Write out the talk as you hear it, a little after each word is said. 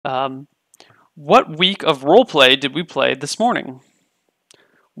Um, what week of roleplay did we play this morning?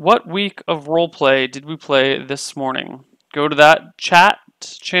 What week of roleplay did we play this morning? Go to that chat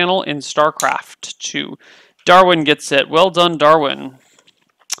channel in StarCraft 2. Darwin gets it. Well done, Darwin.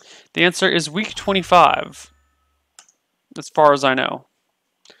 The answer is week 25, as far as I know.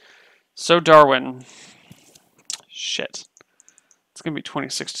 So, Darwin. Shit. It's going to be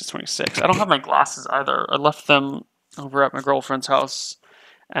 26 to 26. I don't have my glasses either. I left them over at my girlfriend's house,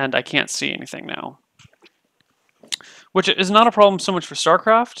 and I can't see anything now. Which is not a problem so much for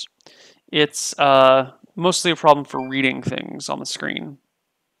StarCraft. It's mostly a problem for reading things on the screen.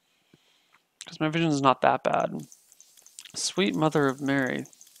 Because my vision is not that bad. Sweet Mother of Mary.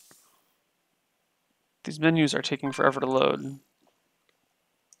 These menus are taking forever to load.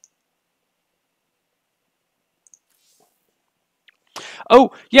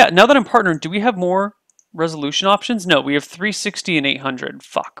 Oh, yeah, now that I'm partnered, do we have more resolution options? No, we have 360 and 800.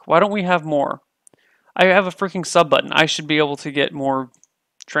 Fuck. Why don't we have more? I have a freaking sub button. I should be able to get more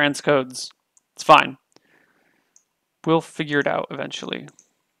transcodes. It's fine. We'll figure it out eventually.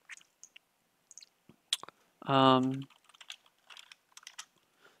 And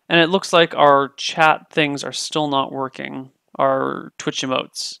it looks like our chat things are still not working. Our Twitch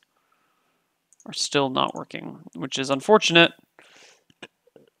emotes are still not working, which is unfortunate.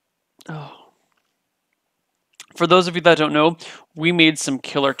 Oh. For those of you that don't know, we made some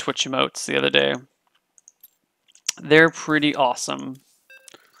killer Twitch emotes the other day. They're pretty awesome.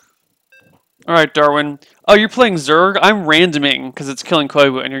 Alright, Darwin. Oh, you're playing Zerg? I'm randoming because it's killing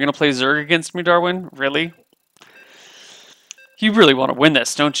Koibu, and you're going to play Zerg against me, Darwin? Really? You really want to win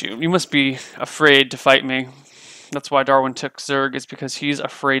this, don't you? You must be afraid to fight me. That's why Darwin took Zerg, is because he's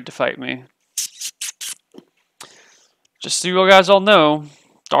afraid to fight me. Just so you guys all know,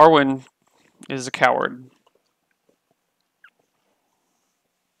 Darwin is a coward.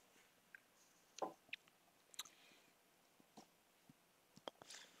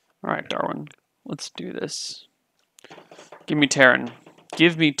 Alright, Darwin. Let's do this. Give me Terran.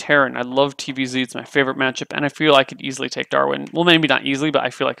 Give me Terran. I love TVZ. It's my favorite matchup, and I feel I could easily take Darwin. Well, maybe not easily, but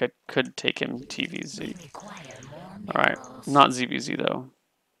I feel like I could take him TVZ. Alright. Not ZVZ, though.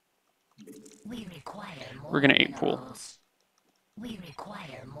 We're going to 8-pool. We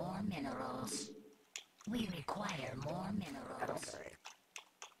require more minerals. We require more minerals.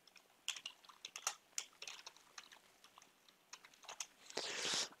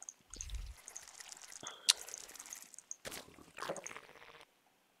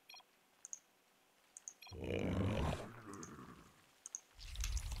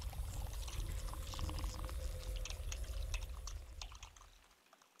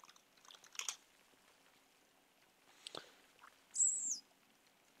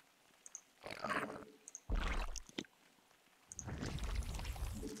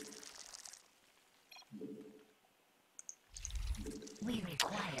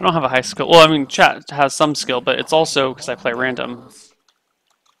 I don't have a high skill. Well, I mean, chat has some skill, but it's also because I play random.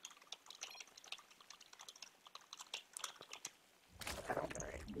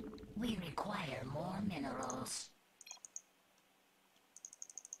 We require more minerals.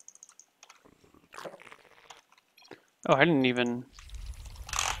 Oh, I didn't even...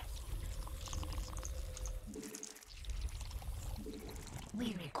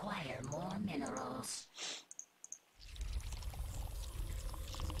 We require more minerals.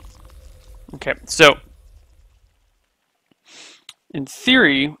 Okay, so... in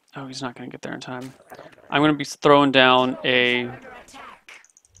theory... Oh, he's not going to get there in time. I'm going to be throwing down a...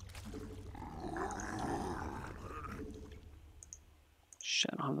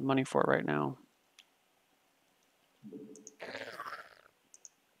 Shit, I don't have the money for it right now.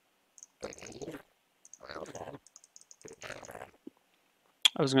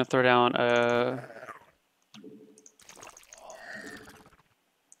 I was going to throw down a...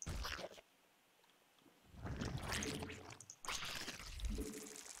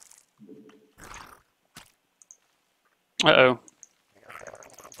 Uh-oh.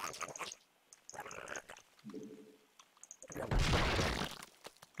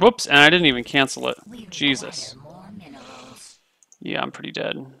 Whoops, and I didn't even cancel it. Jesus. Yeah, I'm pretty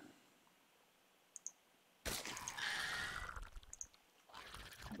dead.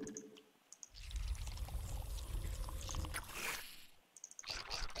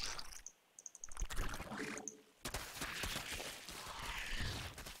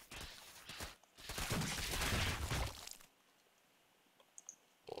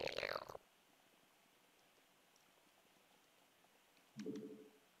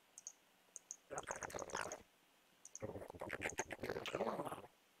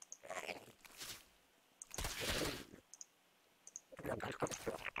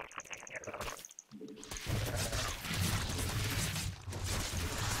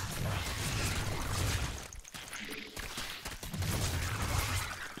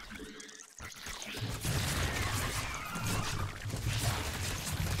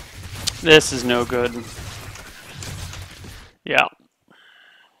 This is no good. Yeah.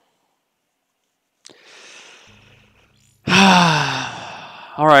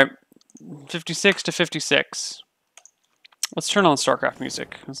 All right. 56 to 56. Let's turn on StarCraft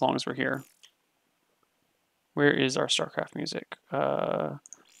music as long as we're here. Where is our StarCraft music?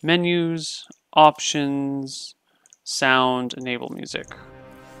 Menus, options, sound, enable music.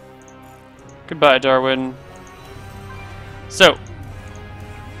 Goodbye, Darwin. So,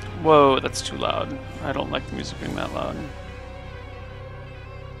 whoa, that's too loud. I don't like the music being that loud.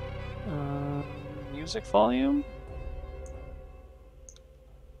 Music volume?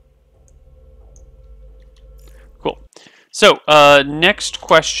 Cool. So, next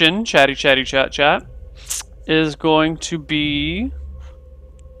question, chatty chat, is going to be...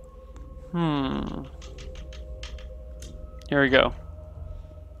 Here we go.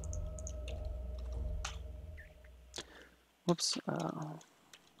 Whoops.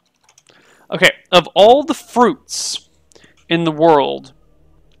 Okay, of all the fruits in the world,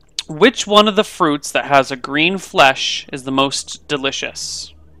 which one of the fruits that has a green flesh is the most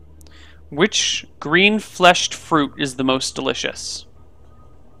delicious? Which green-fleshed fruit is the most delicious?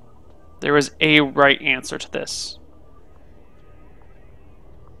 There is a right answer to this.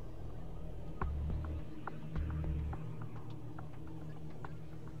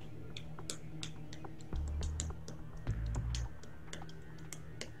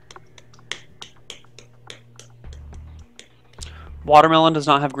 Watermelon does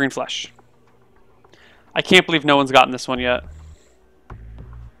not have green flesh. I can't believe no one's gotten this one yet.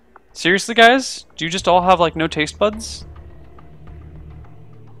 Seriously, guys? Do you just all have, like, no taste buds?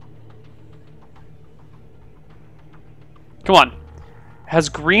 Come on. It has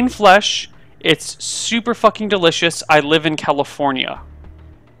green flesh. It's super fucking delicious. I live in California.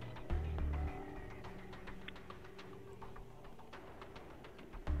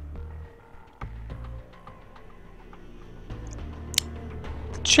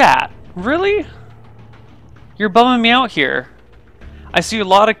 Chat, really? You're bumming me out here. I see a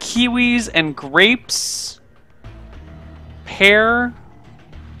lot of kiwis and grapes, pear,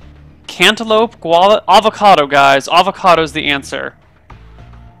 cantaloupe, guava, avocado, guys. Avocado's the answer.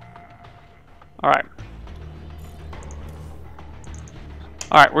 Alright.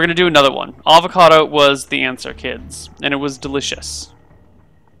 Alright, we're gonna do another one. Avocado was the answer, kids. And it was delicious.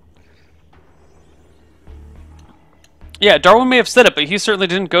 Yeah, Darwin may have said it, but he certainly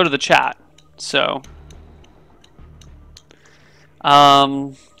didn't go to the chat. So...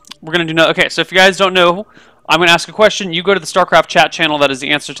 we're gonna do no. Okay, so if you guys don't know, I'm gonna ask a question. You go to the StarCraft chat channel. That is the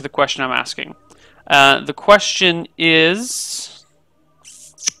answer to the question I'm asking. The question is,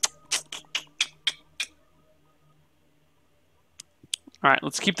 all right.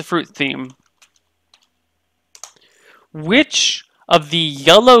 Let's keep the fruit theme. Which of the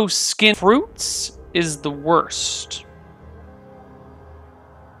yellow skin fruits is the worst?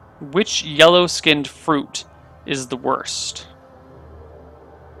 Which yellow skinned fruit is the worst?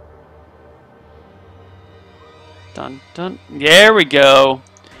 Dun dun. There we go.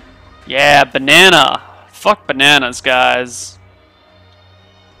 Yeah, banana. Fuck bananas, guys.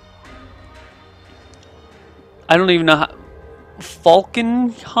 I don't even know how.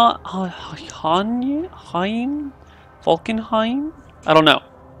 Falkenhayn? I don't know.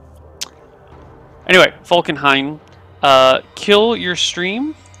 Anyway, Falkenhayn. Kill your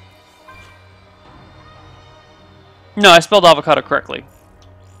stream. No, I spelled avocado correctly.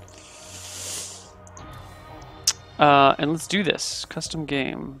 And let's do this. Custom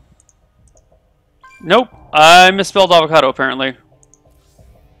game. Nope. I misspelled avocado, apparently.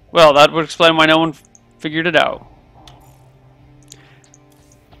 Well, that would explain why no one figured it out.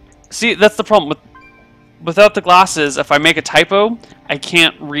 See, that's the problem. Without the glasses, if I make a typo, I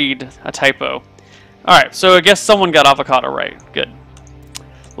can't read a typo. Alright, so I guess someone got avocado right. Good.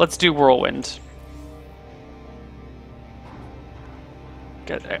 Let's do whirlwind.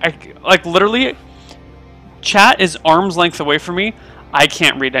 Like, literally... Chat is arm's length away from me. I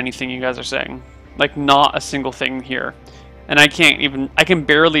can't read anything you guys are saying. Like, not a single thing here. And I can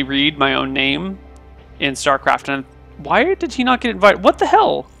barely read my own name in StarCraft. And why did he not get invited? What the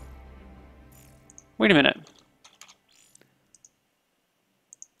hell? Wait a minute.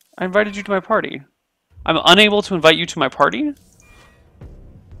 I invited you to my party. I'm unable to invite you to my party?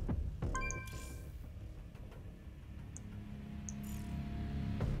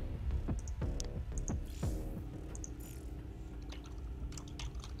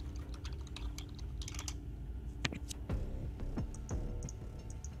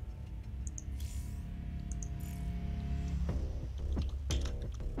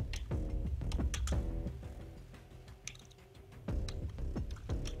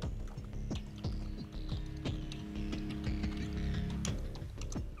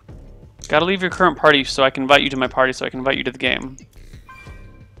 Gotta leave your current party so I can invite you to my party so I can invite you to the game.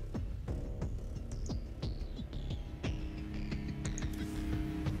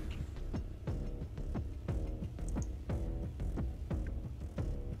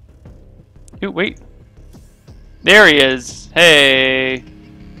 Ooh, wait. There he is. Hey.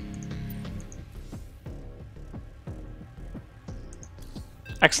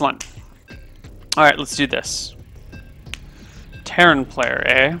 Excellent. Alright, let's do this. Terran player,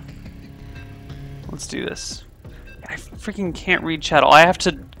 eh? Let's do this. I freaking can't read chat. I have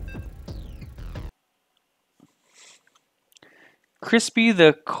to... Crispy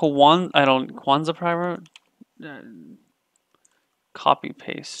the Kwanzaa private? Copy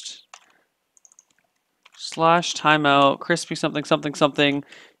paste. Slash timeout. Crispy something something something.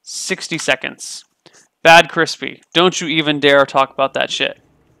 60 seconds. Bad Crispy. Don't you even dare talk about that shit.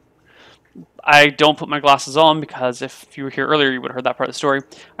 I don't put my glasses on because if you were here earlier, you would have heard that part of the story.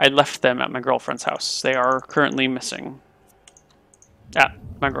 I left them at my girlfriend's house. They are currently missing. At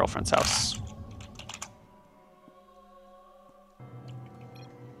my girlfriend's house.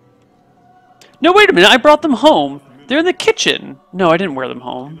 No, wait a minute. I brought them home. They're in the kitchen. No, I didn't wear them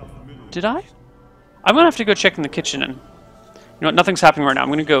home. Did I? I'm going to have to go check in the kitchen. And you know what? Nothing's happening right now. I'm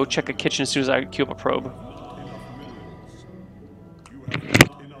going to go check a kitchen as soon as I queue up a probe.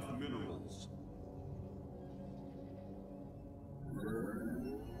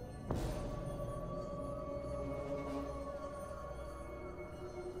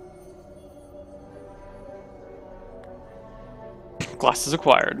 Glasses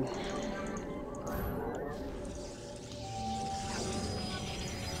acquired.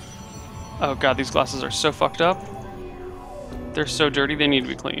 Oh god, these glasses are so fucked up. They're so dirty, they need to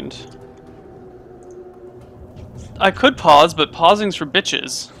be cleaned. I could pause, but pausing's for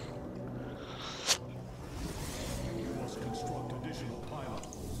bitches.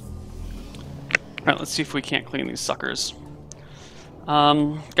 Alright, let's see if we can't clean these suckers.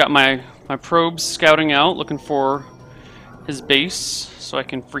 Got my probes scouting out, looking for his base, so I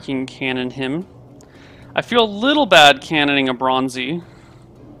can freaking cannon him. I feel a little bad cannoning a Bronzy.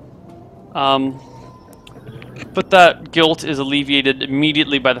 But that guilt is alleviated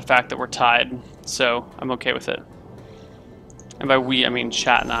immediately by the fact that we're tied, so I'm okay with it. And by we, I mean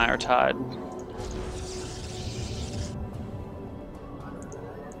chat and I are tied.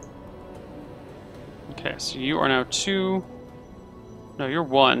 Okay, so you are now 2. No, you're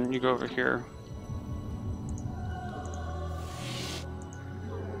 1. You go over here.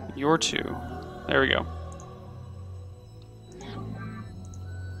 You're 2. There we go.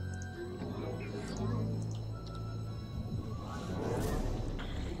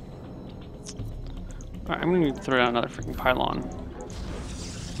 Alright, I'm gonna need to throw down another freaking pylon.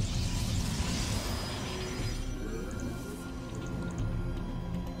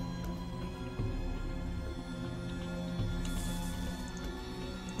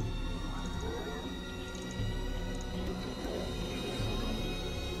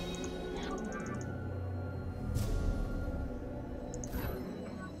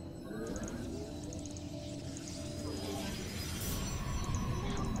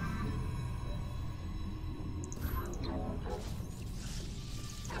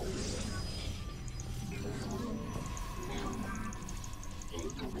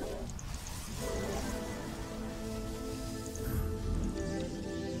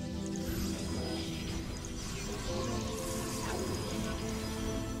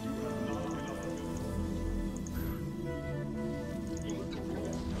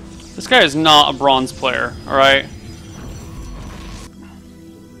 This guy is not a bronze player, alright?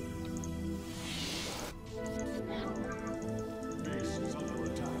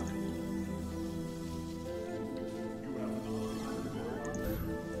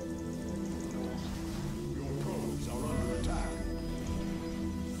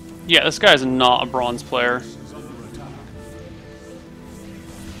 Yeah, this guy is not a bronze player.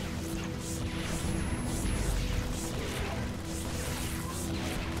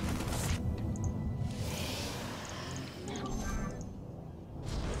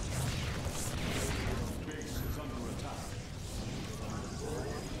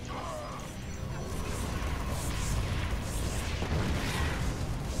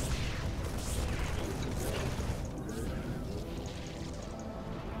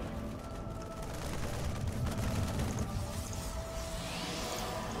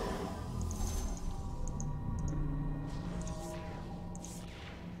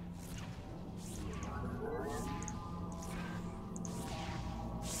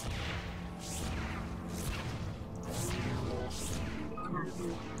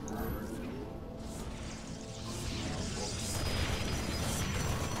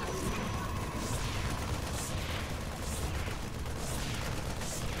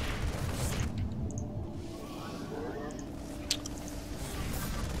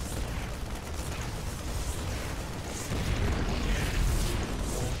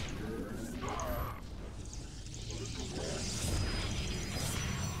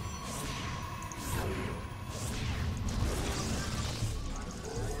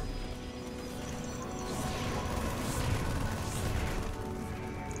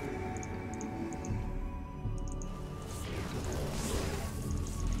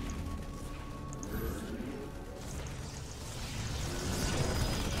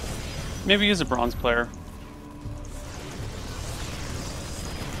 Maybe he's a bronze player.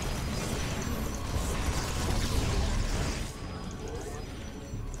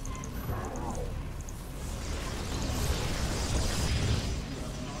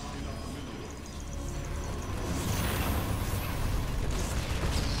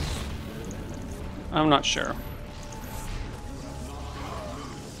 I'm not sure.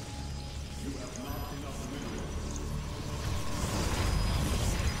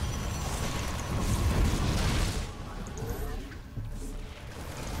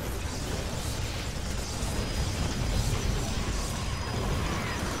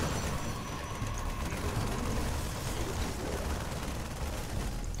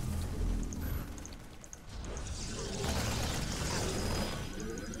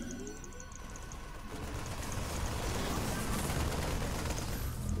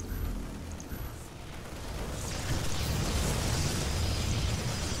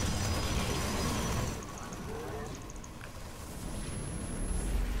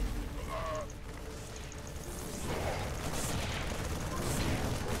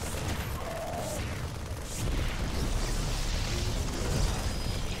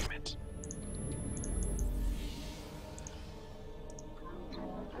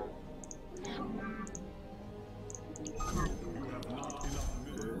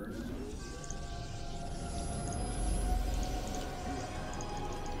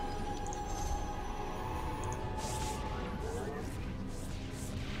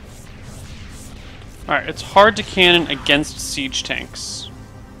 Alright, it's hard to cannon against siege tanks.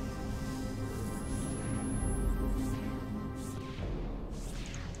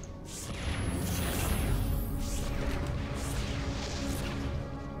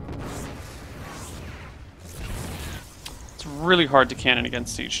 It's really hard to cannon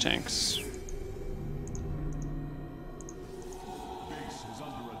against siege tanks.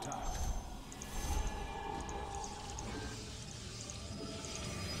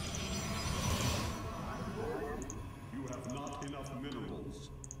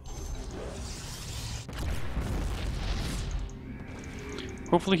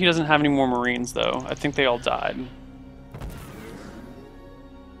 Hopefully he doesn't have any more Marines, though. I think they all died.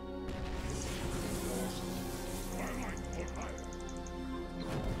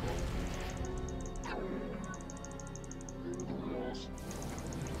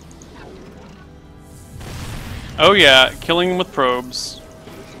 Oh yeah, killing them with probes.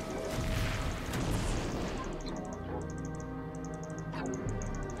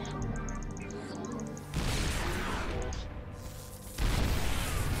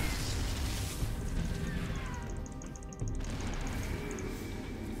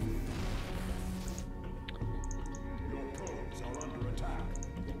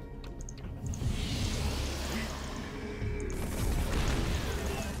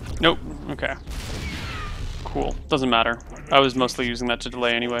 Nope. Okay. Cool. Doesn't matter. I was mostly using that to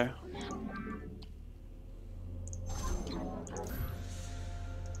delay anyway.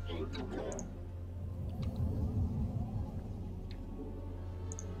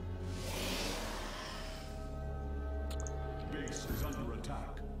 Base is under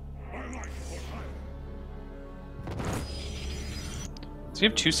attack. Does he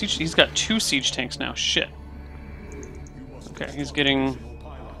have two siege? He's got two siege tanks now. Shit. Okay, he's getting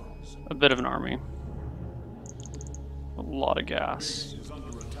a bit of an army. A lot of gas.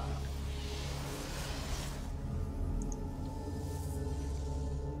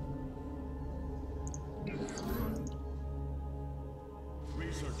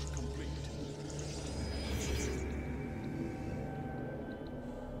 Research complete.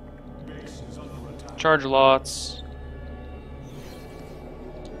 Base is under attack. Charge lots.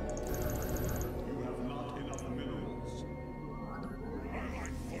 You have not enough minerals.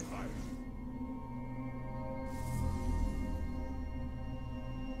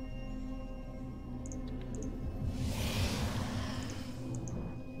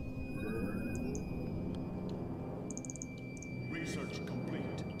 Research complete.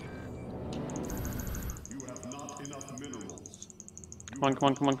 You have not enough minerals. Come on, come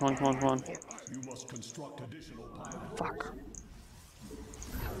on, come on, come on, come on, come on. You must construct additional pylons. Fuck.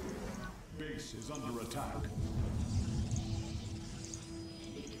 Base is under attack.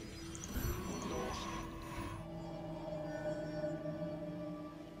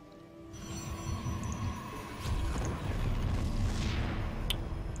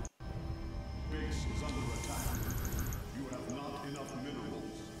 Base is under attack. You have not enough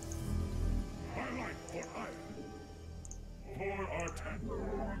minerals. Highlight for iron. For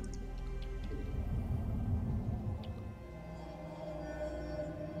artillery.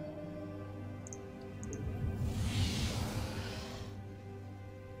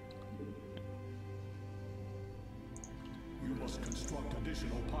 must construct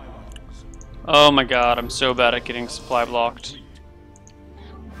additional pylons. Oh my god, I'm so bad at getting supply blocked. You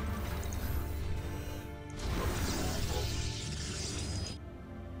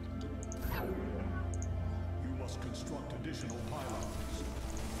must construct additional pylons.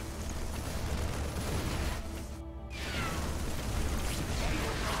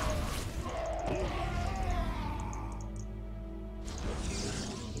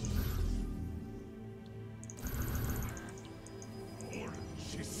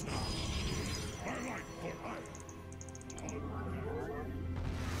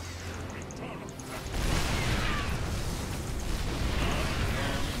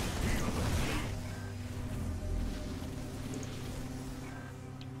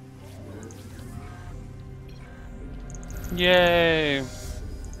 Yay!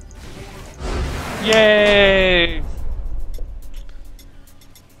 Yay!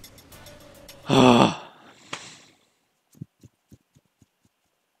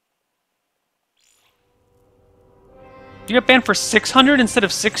 You got banned for 600 instead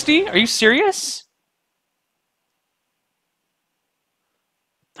of 60? Are you serious?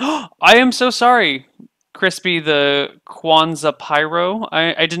 I am so sorry, Crispy the Kwanzaa Pyro.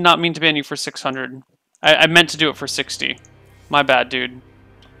 I did not mean to ban you for 600. I meant to do it for 60. My bad, dude.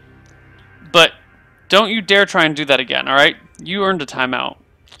 But don't you dare try and do that again, alright? You earned a timeout.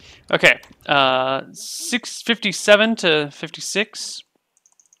 Okay, 657 to 56.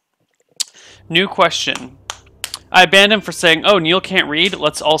 New question. I banned him for saying, "Oh, Neil can't read,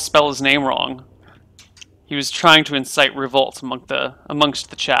 let's all spell his name wrong." He was trying to incite revolt amongst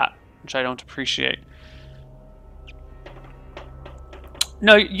the chat, which I don't appreciate.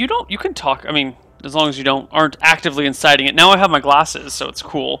 No, you don't. You can talk. I mean, as long as you aren't actively inciting it. Now I have my glasses, so it's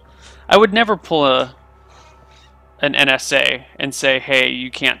cool. I would never pull an NSA and say, "Hey,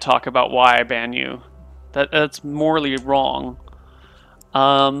 you can't talk about why I ban you." That's morally wrong.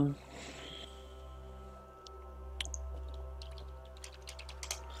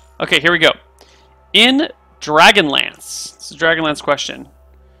 Okay, here we go. In Dragonlance, this is a Dragonlance question.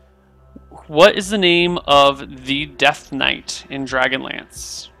 What is the name of the Death Knight in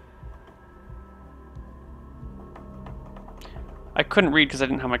Dragonlance? I couldn't read because I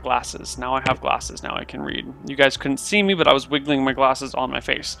didn't have my glasses. Now I have glasses. Now I can read. You guys couldn't see me, but I was wiggling my glasses on my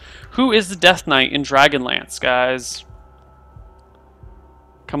face. Who is the Death Knight in Dragonlance, guys?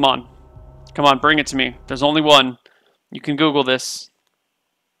 Come on. Come on, bring it to me. There's only one. You can Google this.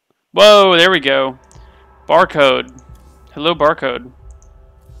 Whoa, there we go. Barcode. Hello, Barcode.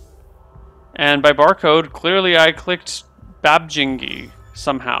 And by Barcode, clearly I clicked Babjingi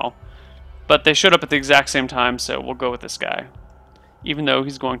somehow. But they showed up at the exact same time, so we'll go with this guy. Even though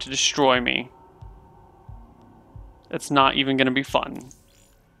he's going to destroy me. It's not even going to be fun.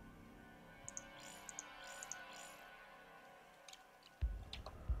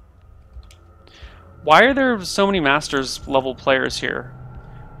 Why are there so many Masters level players here?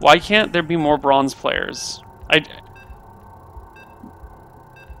 Why can't there be more bronze players?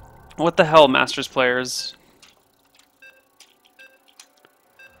 What the hell, Masters players?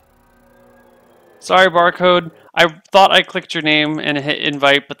 Sorry, Barcode. I thought I clicked your name and hit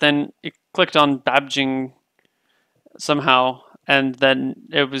invite, but then it clicked on Babjing somehow, and then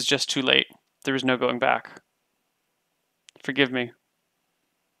it was just too late. There was no going back. Forgive me.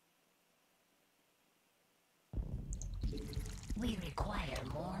 We require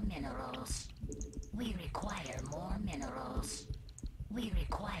more minerals. We require more minerals. We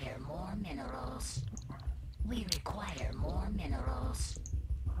require more minerals. We require more minerals.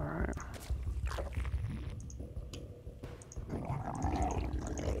 Alright.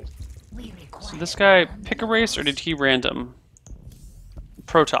 We require So this guy, more pick a race, or did he random?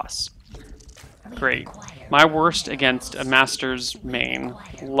 Protoss. We Great. require My more worst minerals. against a Master's main.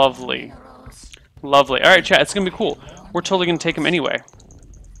 Require more Lovely. minerals. Lovely. Alright, chat, it's gonna be cool. We're totally gonna take him anyway.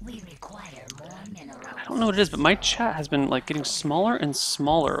 We require more minerals. I don't know what it is, but my chat has been like getting smaller and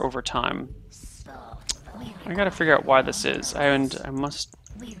smaller over time. We I gotta figure out why this is. I must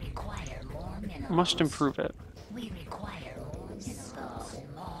require more minerals. improve it. We require more minerals.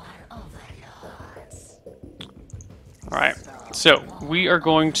 More overlords. Alright. So we are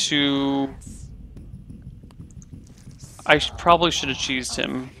going to probably should have cheesed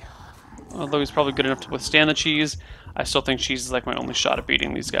him. Although he's probably good enough to withstand the cheese, I still think cheese is like my only shot at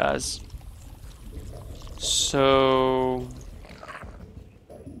beating these guys. So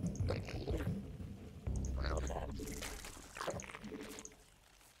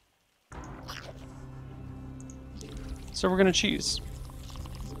we're gonna cheese.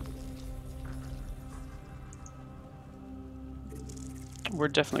 We're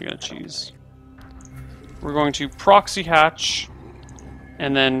definitely gonna cheese. We're going to proxy hatch,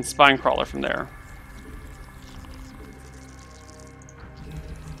 and then spine crawler from there.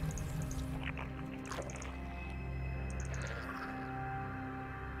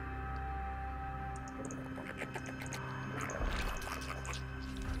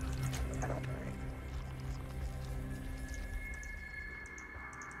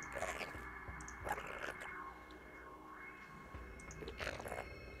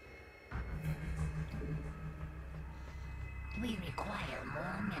 We require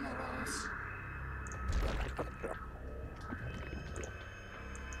more minerals.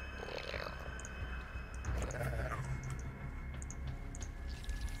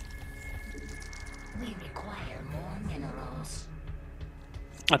 We require more minerals.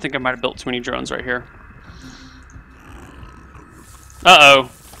 I think I might have built too many drones right here.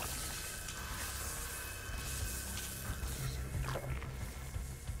 Uh-oh.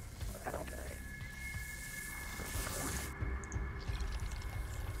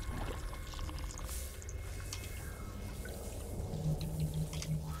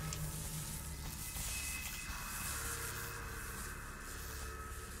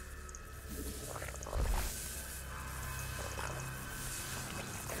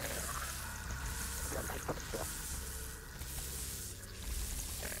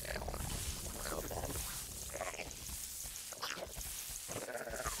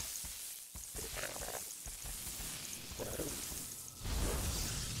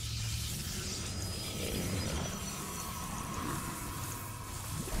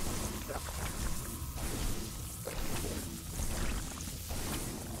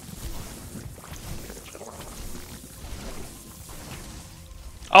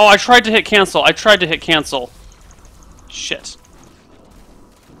 Oh, I tried to hit cancel. I tried to hit cancel. Shit.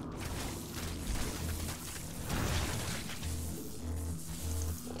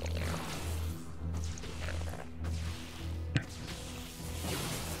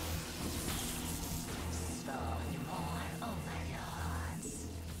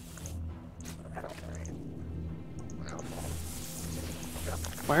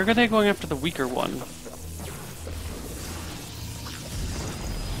 Why are they going after the weaker one?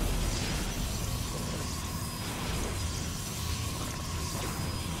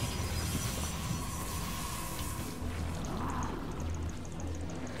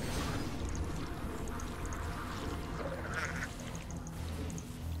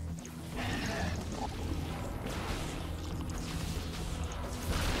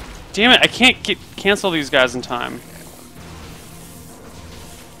 Damn it, I can't cancel these guys in time.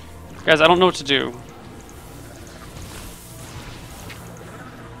 Guys, I don't know what to do.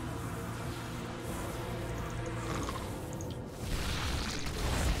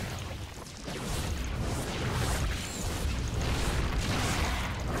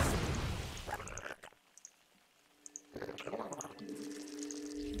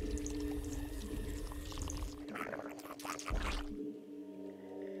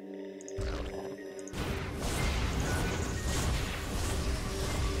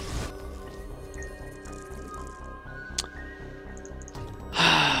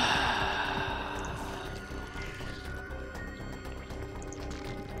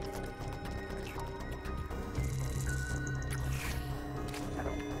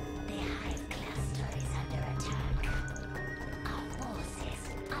 The hive cluster is under attack. Our forces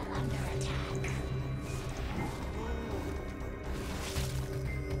are under attack.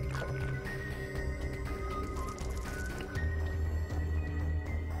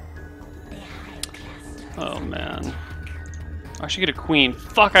 The hive cluster. Oh man. I should get a queen.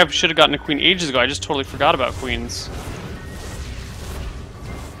 Fuck, I should have gotten a queen ages ago. I just totally forgot about queens.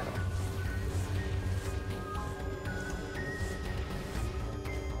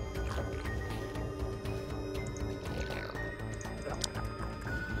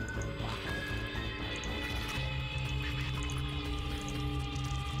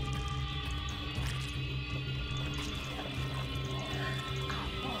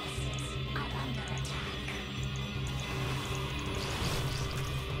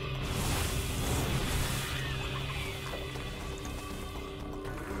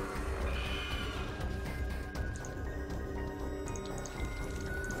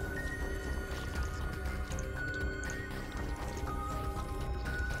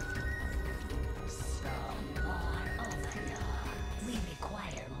 We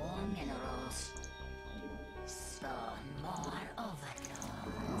require more minerals. Spawn more overlords.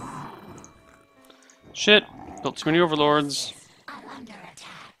 Shit. Built too many overlords. Are under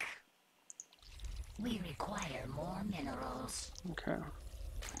attack. We require more minerals. Okay.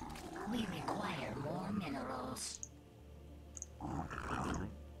 We require more minerals.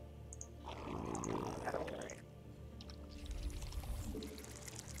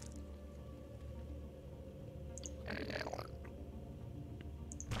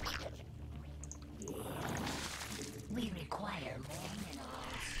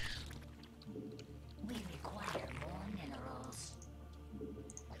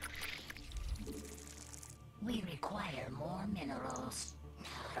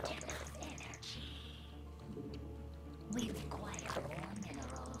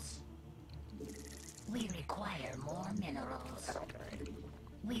 more minerals.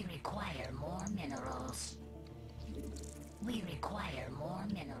 We require more minerals. We require more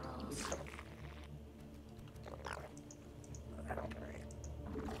minerals.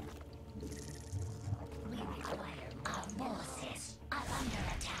 We require our forces are under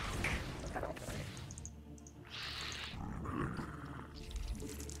attack.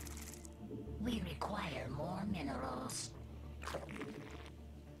 We require more minerals.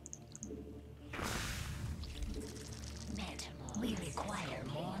 We require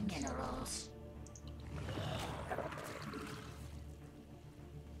more minerals.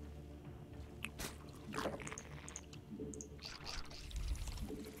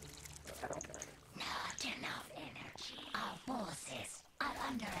 Not enough energy. Our forces are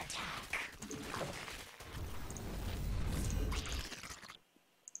under attack.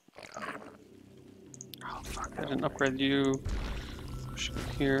 Oh fuck! I didn't upgrade you. Push it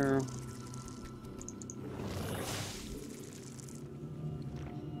here.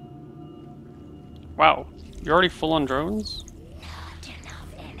 Wow, you're already full on drones? Not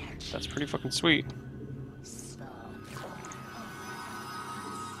enough energy. That's pretty fucking sweet.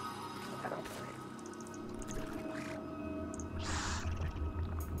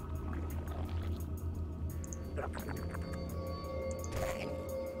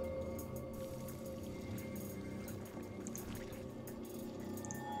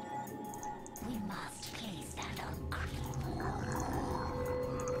 We must place that on creep.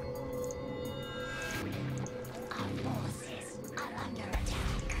 Our forces are under attack.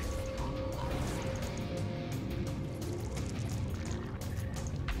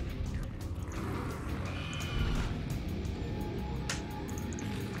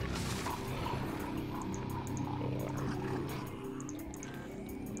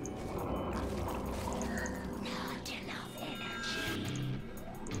 Not enough energy.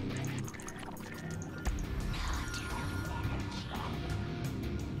 Not enough energy.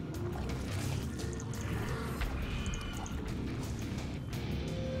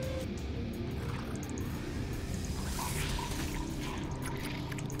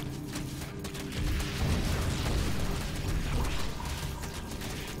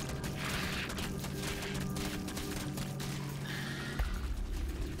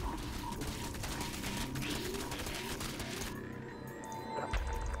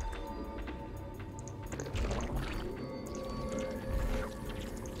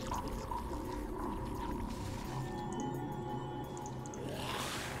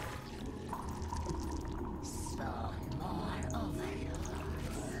 Spawn more overlords.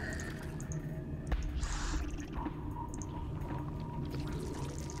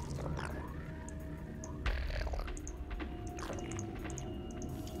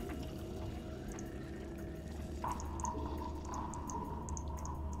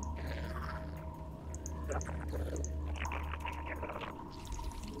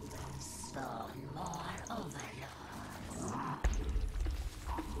 Spawn more overlords.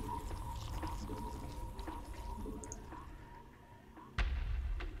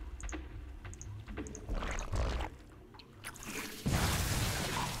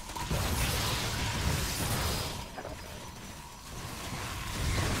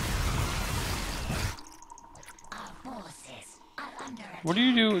 Our forces are under attack. What do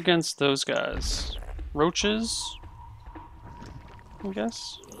you do against those guys? Roaches? I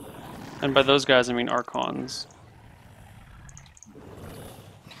guess? And by those guys, I mean Archons.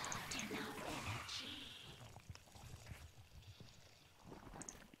 Not enough energy.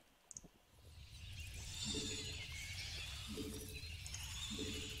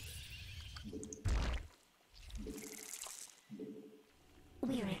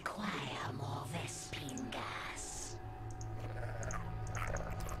 We require more Vespine gas.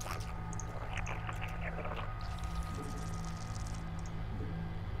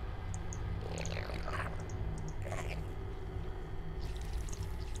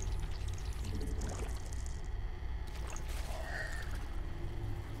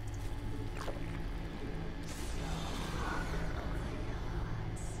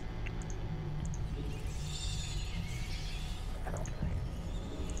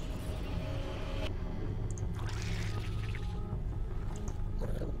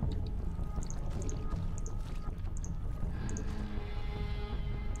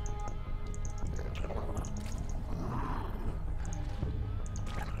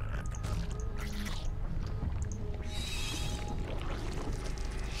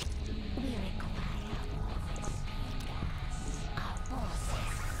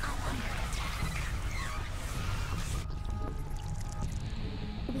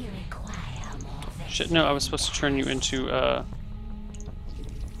 Shit, no, I was supposed to turn you into,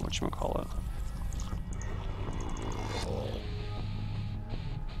 whatchamacallit.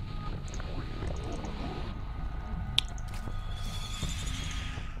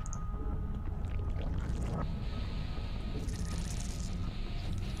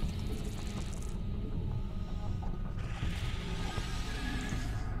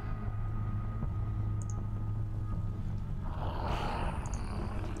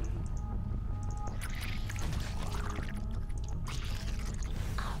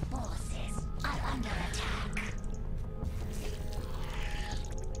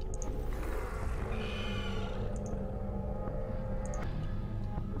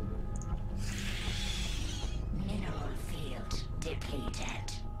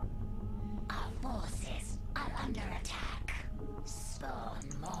 depleted. Our forces are under attack. Spawn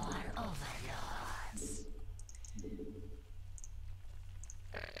more overlords.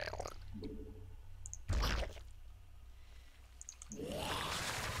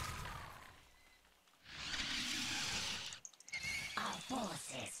 Our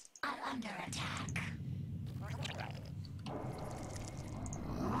forces are under attack.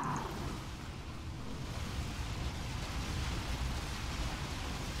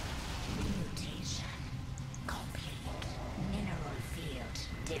 Mutation complete. Mineral field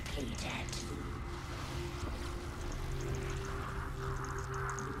depleted.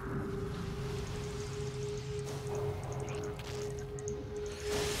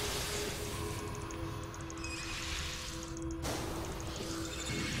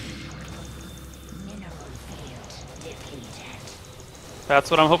 Mineral field depleted. That's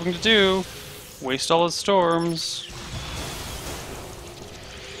what I'm hoping to do. Waste all his storms.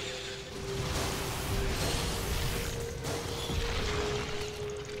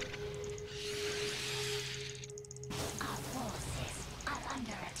 Our forces are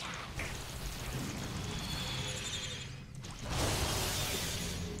under attack.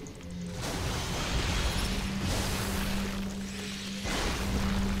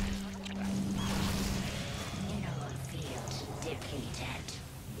 Mineral field depleted.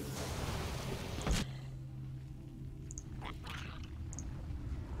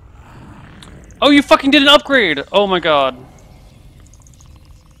 Oh, you fucking did an upgrade! Oh my god.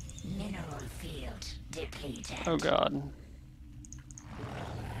 Mineral field depleted. Oh god.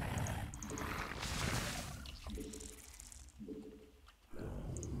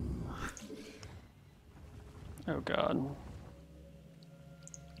 Oh god.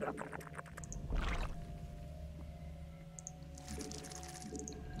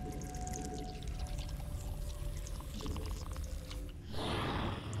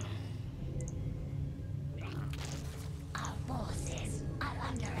 Our forces are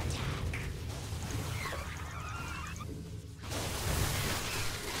under attack.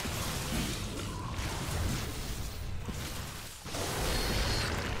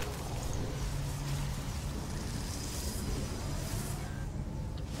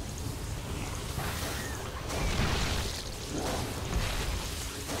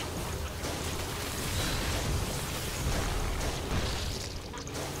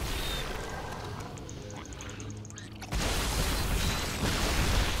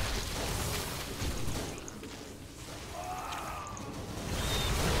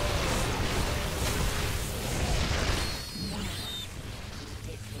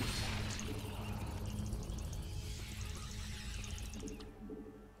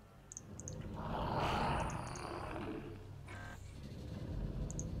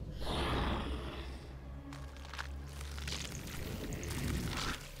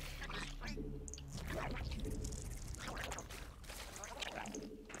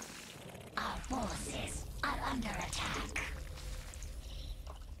 Our forces are under attack.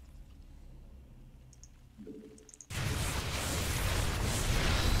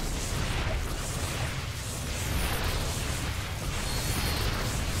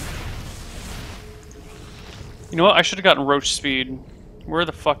 You know what? I should have gotten roach speed. Where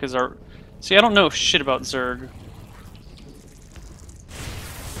the fuck is our... See, I don't know shit about Zerg.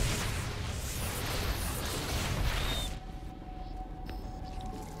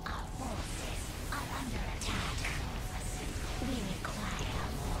 Our forces are under attack. We require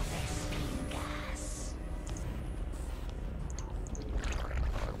more Vespene gas.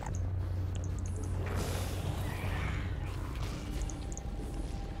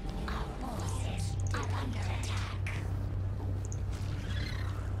 Our forces are under attack.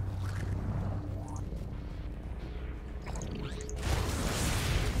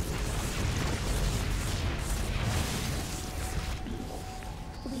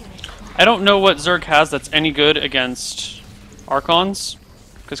 We require I don't know what Zerg has that's any good against Archons.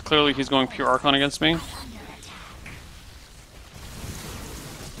 Because clearly he's going pure Archon against me. under attack.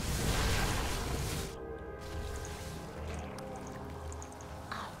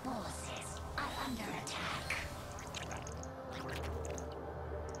 Our forces are under attack.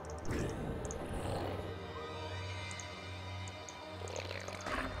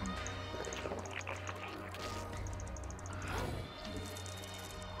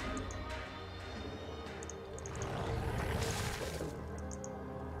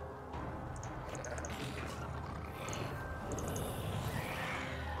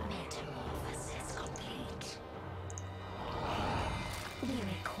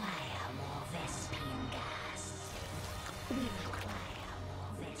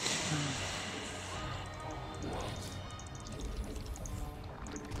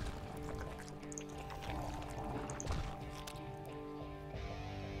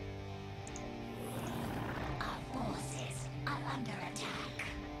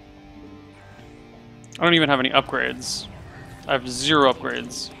 I don't even have any upgrades. I have 0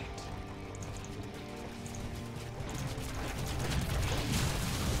 upgrades.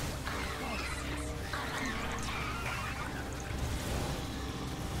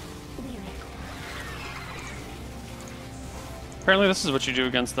 Apparently this is what you do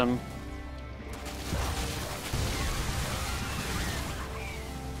against them.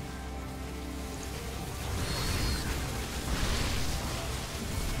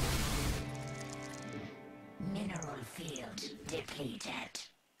 Mineral field depleted.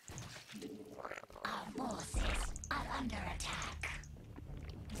 Our forces are under attack.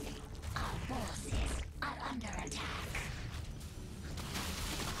 Our forces are under attack.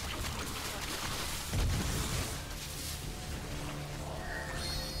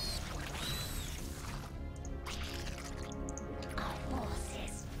 Our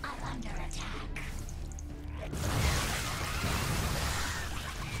forces are under attack.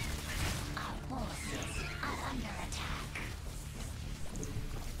 Our forces are under attack.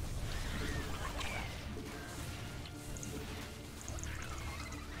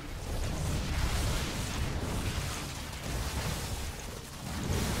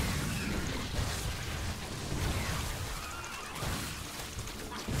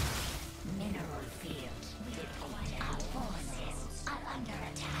 Mineral field depleted. Our forces are under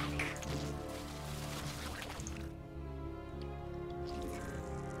attack.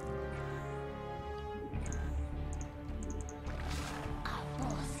 Our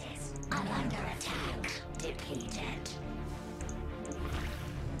forces are under attack. Depleted.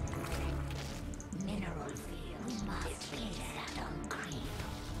 Mineral field. We must kill that on creep.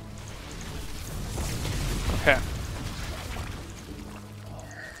 Okay.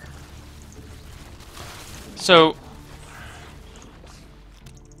 So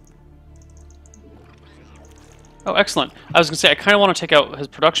oh, excellent. I was gonna say I kind of want to take out his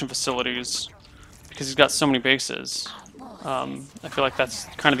production facilities because he's got so many bases. I feel like that's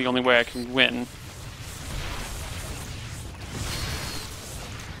kind of the only way I can win.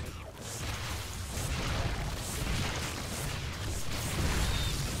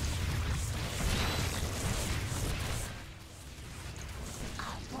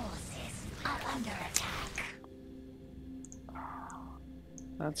 Our forces are under attack.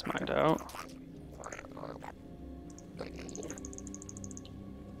 That's mined out.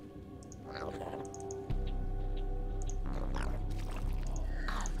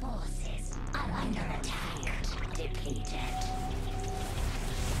 Our forces are under attack. Depleted.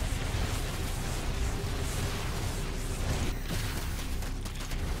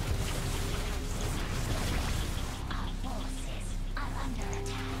 Our forces are under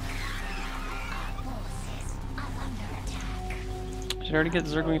attack. Our forces are under attack. Did I already get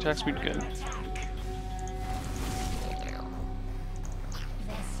zergling attack speed? Good.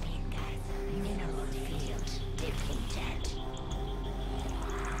 Vespin mineral field depleted.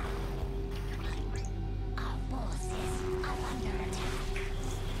 Our forces are under attack.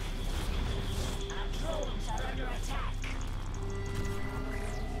 Our drones are under attack.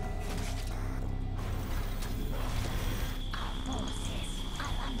 Our forces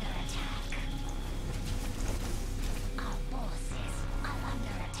are under attack. Our forces are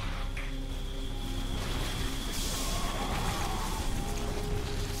under attack.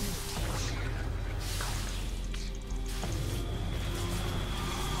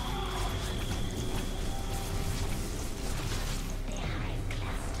 The hive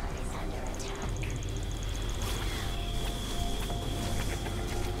cluster is under attack.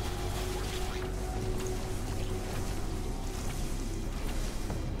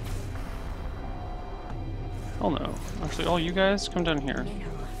 Oh no. Actually, all you guys come down here.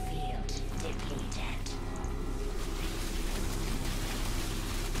 Mineral field depleted.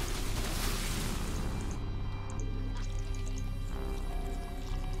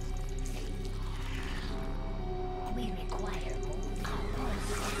 We require more. Our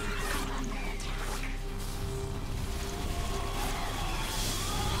forces are under attack.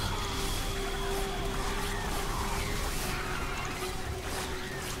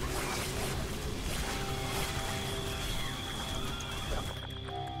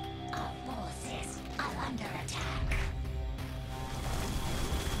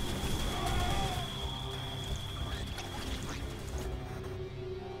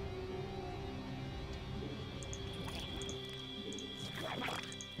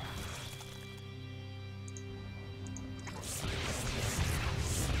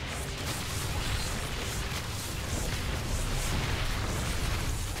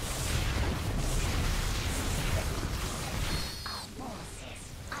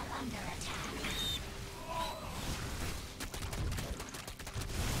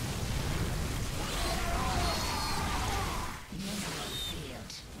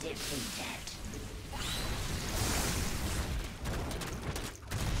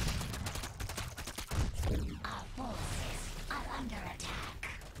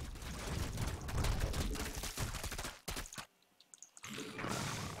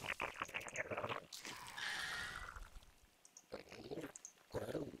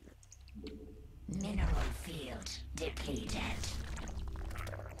 depleted.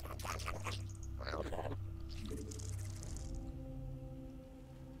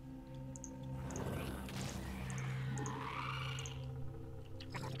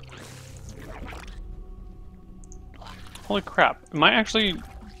 Holy crap. Am I actually,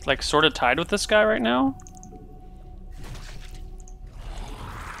 like, sort of tied with this guy right now?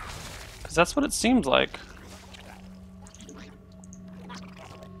 Because that's what it seems like.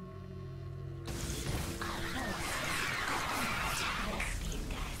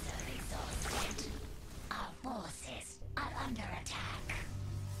 Our forces are under attack.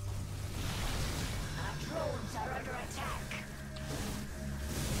 Our drones are under attack.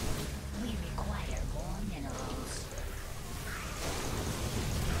 We require more minerals.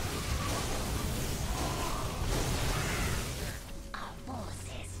 Our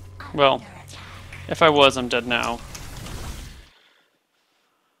forces are Well, under attack. if I was, I'm dead now.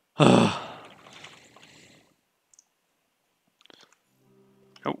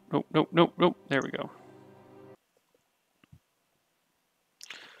 Nope, nope, nope, nope, nope. There we go.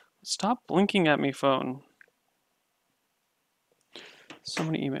 Stop blinking at me, phone. So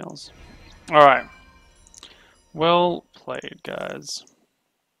many emails. Alright. Well played, guys.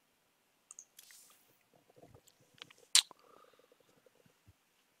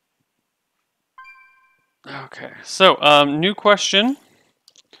 Okay, so, new question.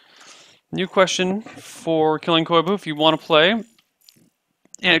 New question for Killing Koibu if you want to play.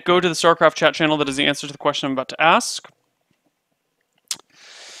 And go to the StarCraft chat channel that is the answer to the question I'm about to ask.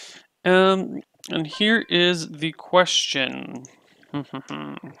 And here is the question.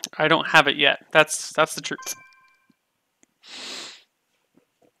 I don't have it yet. That's the truth.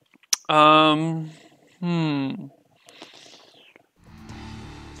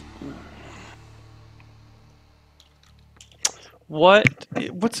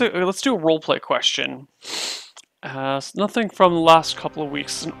 Let's do a roleplay question. Nothing from the last couple of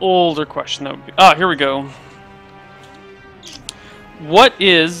weeks. An older question that would be. Here we go. What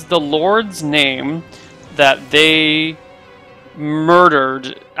is the Lord's name that they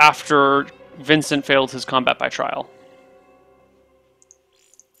murdered after Vincent failed his combat by trial?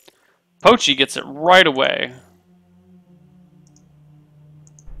 Pochi gets it right away.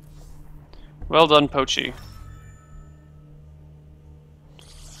 Well done, Pochi.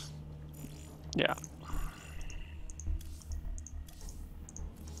 Yeah.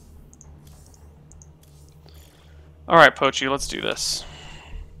 Alright, Pochi, let's do this.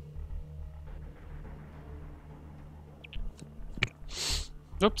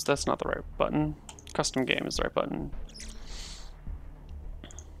 Oops, that's not the right button. Custom game is the right button.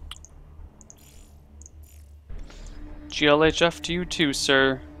 GLHF to you too,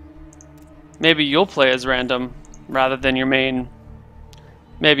 sir. Maybe you'll play as random rather than your main.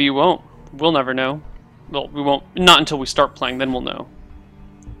 Maybe you won't. We'll never know. Well, we won't. Not until we start playing, then we'll know.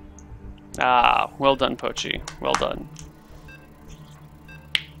 Ah, well done, Pochi. Well done.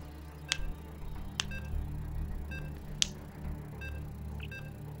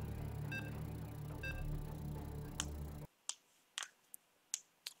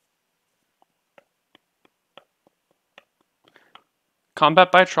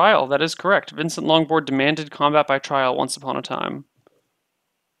 Combat by trial, that is correct. Vincent Longboard demanded combat by trial once upon a time.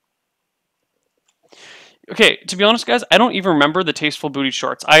 Okay, to be honest, guys, I don't even remember the Tasteful Booty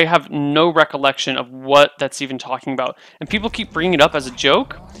Shorts. I have no recollection of what that's even talking about. And people keep bringing it up as a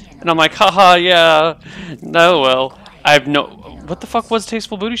joke, and I'm like, haha, yeah, no, well, I have no... What the fuck was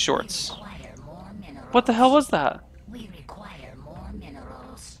Tasteful Booty Shorts? What the hell was that? We require more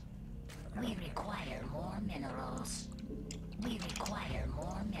minerals. We require more minerals. We require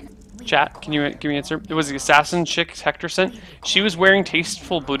more minerals. Chat, can you give me an answer? It was the assassin chick Hector sent. She was wearing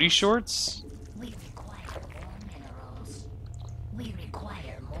Tasteful Booty Shorts? We require more minerals. We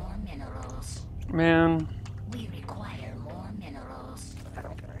require more minerals. Man. We require more minerals.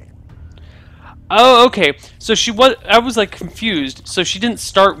 Oh, okay. So she was... I was, like, confused. So she didn't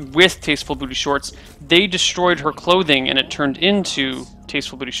start with Tasteful Booty Shorts. They destroyed her clothing, and it turned into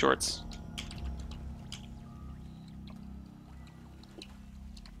Tasteful Booty Shorts.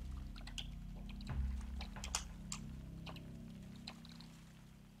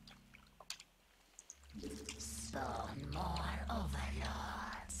 Spawn more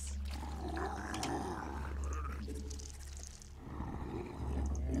overlords.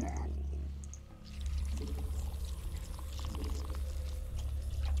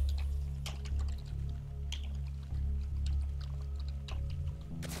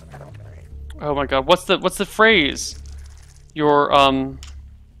 Oh my god, what's the phrase? Your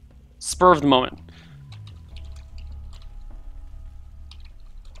spur of the moment.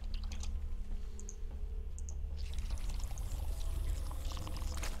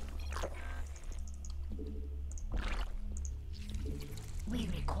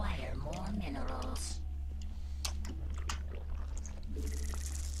 more minerals.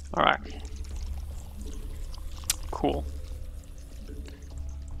 Alright. Cool.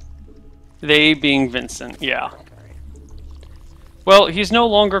 They being Vincent, yeah. Well, he's no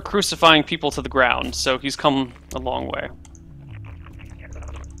longer crucifying people to the ground, so he's come a long way.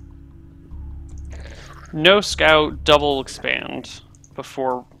 No scout, double expand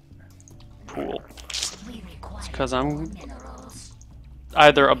before pool. We require It's because more I'm minerals.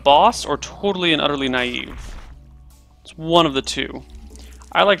 either a boss or totally and utterly naive. It's one of the two.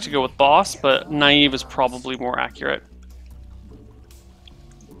 I like to go with boss, but naive is probably more accurate.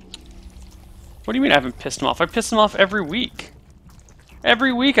 What do you mean I haven't pissed him off? I piss him off every week.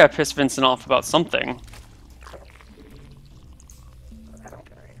 Every week I piss Vincent off about something.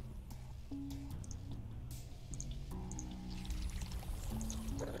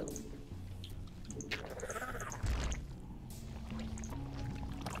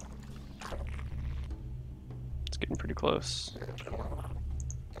 It's getting pretty close.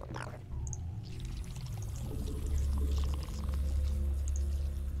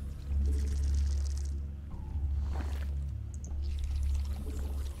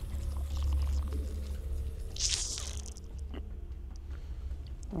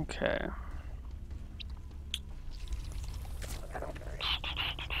 Okay.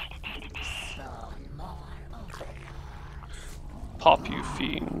 Spawn more overlords. Pop you,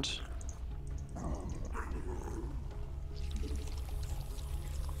 fiend.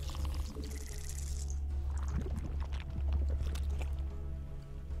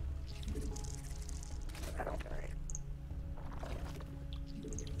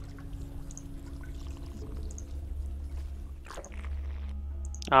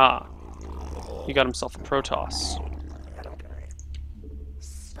 Ah, he got himself a Protoss.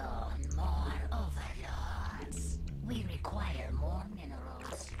 Spawn more overlords. We require more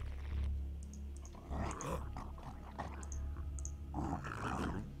minerals.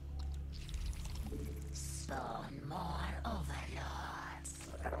 Spawn more overlords.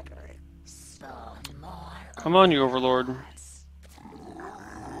 Spawn more. Come on, you overlord.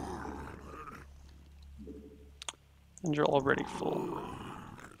 And you're already full.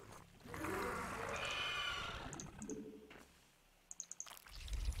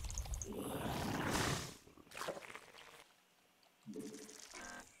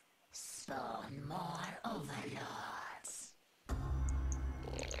 Spawn more overlords.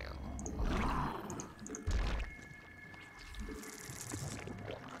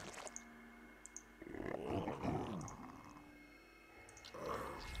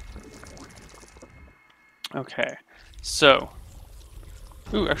 Okay, so.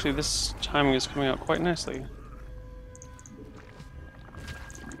 Ooh, actually, this timing is coming out quite nicely.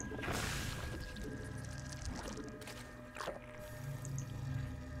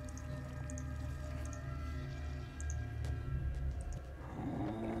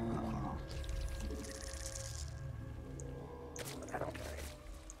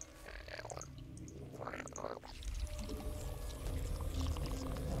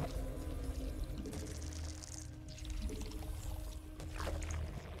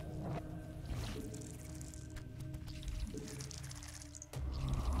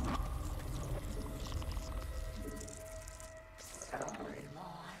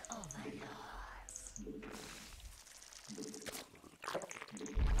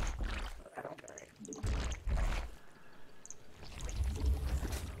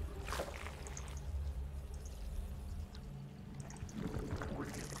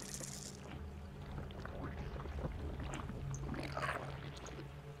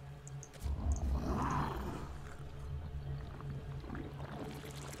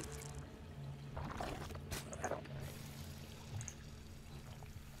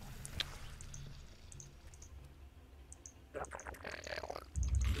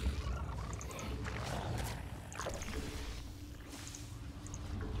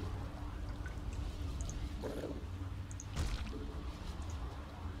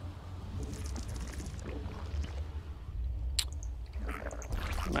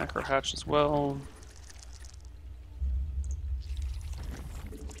 Macro hatch as well.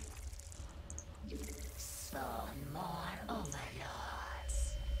 Spawn more overlords.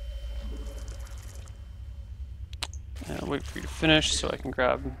 And I'll wait for you to finish so I can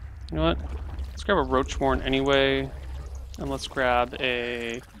grab. You know what? Let's grab a Roachborn anyway, and let's grab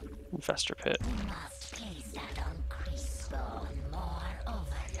a Infestor Pit. We must place that on Chris. Spawn more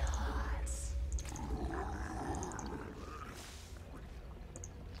overlords.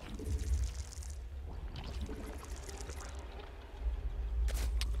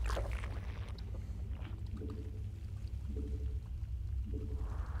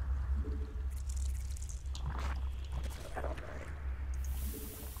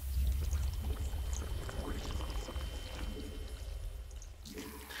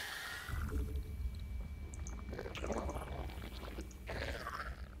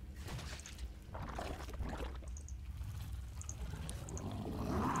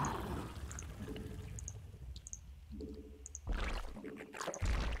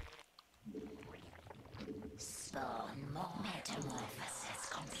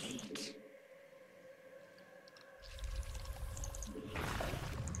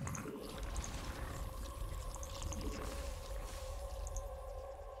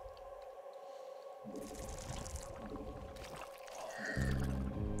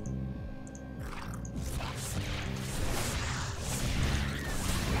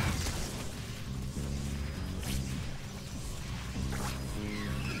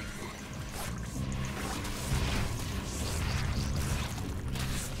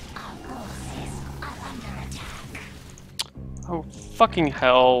 Oh, fucking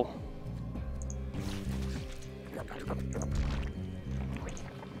hell.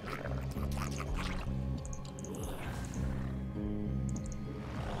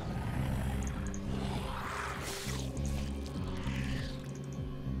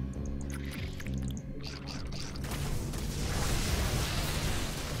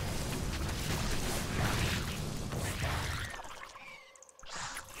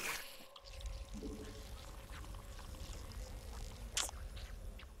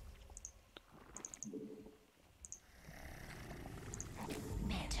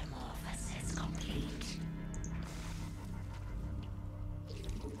 Metamorphosis complete.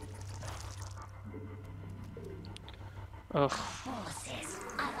 Ugh. Forces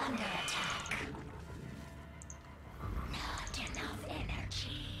are under attack. Not enough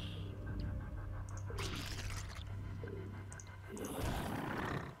energy.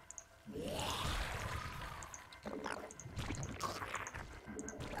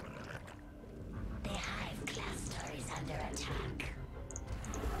 The hive cluster is under attack.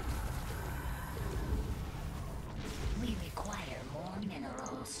 We require more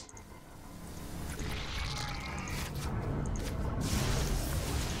minerals.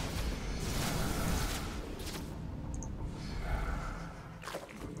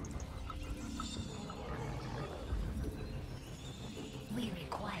 We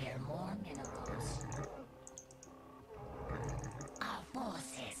require more minerals. Our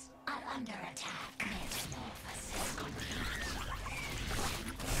forces are under attack. Metamorphosis complete.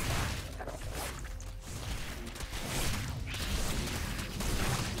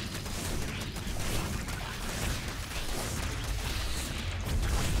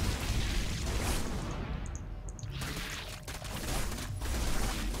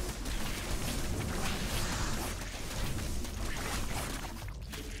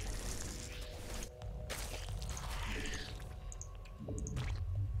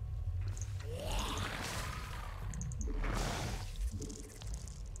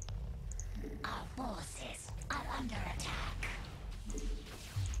 Our forces are under attack.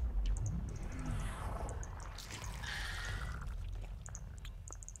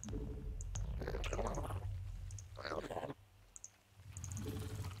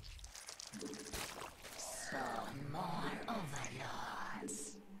 Spawn more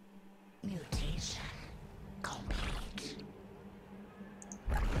overlords. Mutation complete.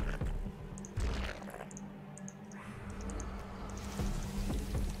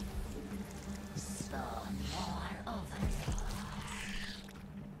 Spawn more overlords.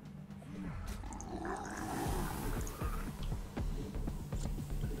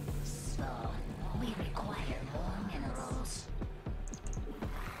 Spawn. We require more minerals.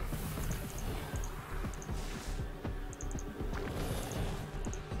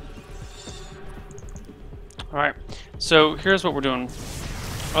 Alright, so here's what we're doing.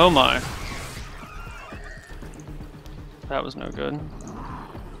 Oh my. That was no good.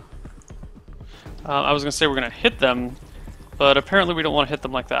 I was going to say we're going to hit them, but apparently we don't want to hit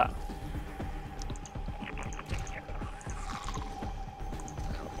them like that.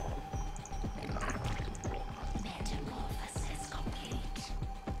 Metamorphosis complete.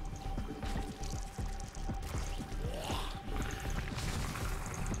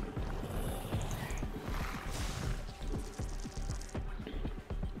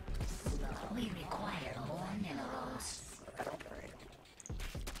 We require more minerals.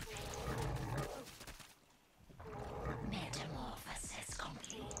 Metamorphosis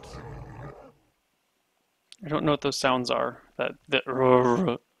complete. I don't know what those sounds are.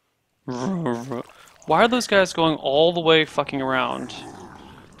 Why are those guys going all the way fucking around?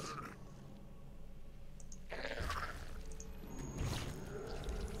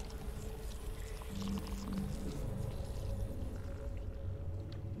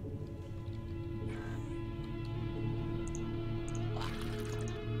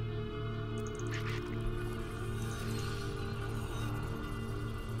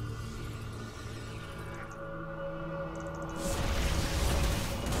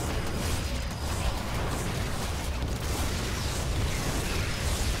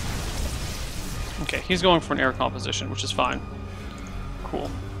 Okay, he's going for an air composition, which is fine.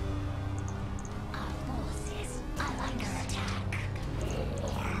 Cool. Our forces are under attack.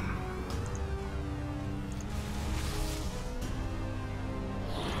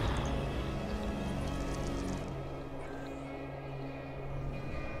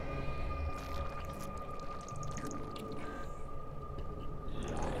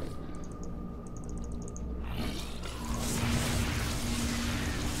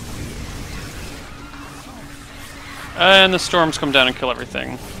 And the storms come down and kill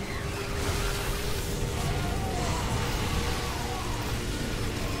everything.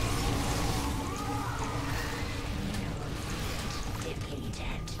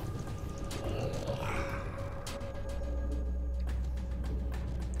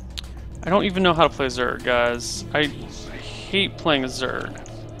 I don't even know how to play Zerg, guys. I hate playing a Zerg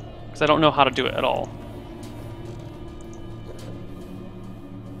because I don't know how to do it at all.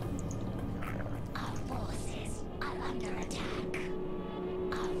 Our forces are under attack.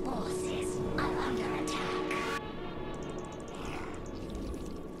 Our forces are under attack.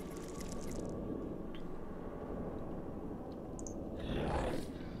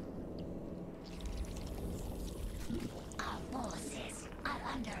 Our forces are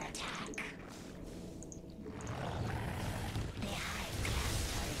under attack. The hive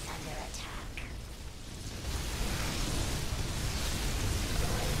cluster is under attack.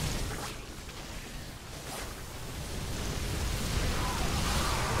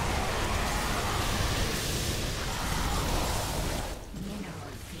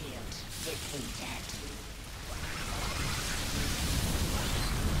 Mineral field depleted.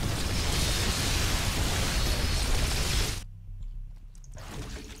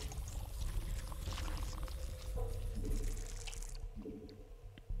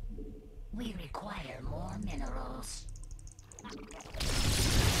 We require more minerals.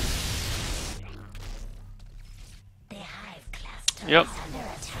 The hive cluster Yep. is under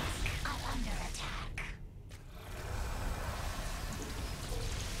attack. Are under attack.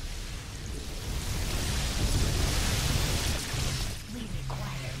 We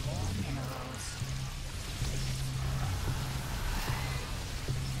require more minerals.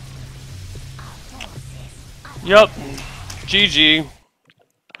 Our forces are Yep. GG.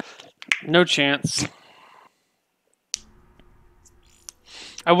 No chance.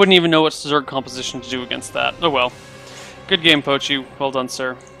 I wouldn't even know what Zerg composition to do against that. Oh well. Good game, Pochi. Well done,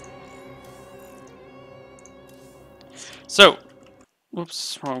 sir. So,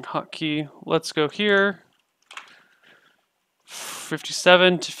 whoops, wrong hotkey. Let's go here.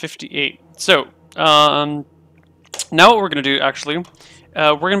 57 to 58. So, now what we're going to do, actually,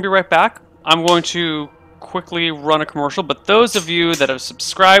 we're going to be right back. I'm going to quickly run a commercial, but those of you that have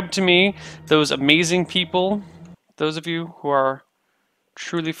subscribed to me, those amazing people, those of you who are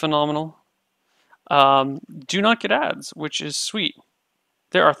truly phenomenal, do not get ads, which is sweet.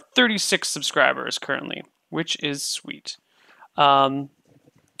 There are 36 subscribers currently, which is sweet. So I'm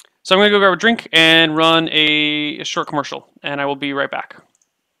going to go grab a drink and run a short commercial, and I will be right back.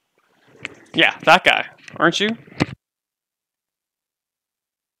 Yeah, that guy, aren't you?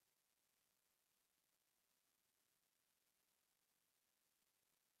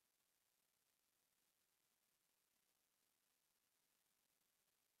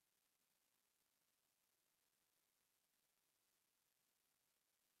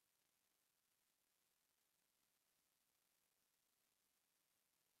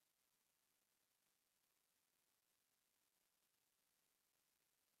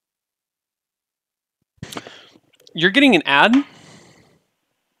 You're getting an ad?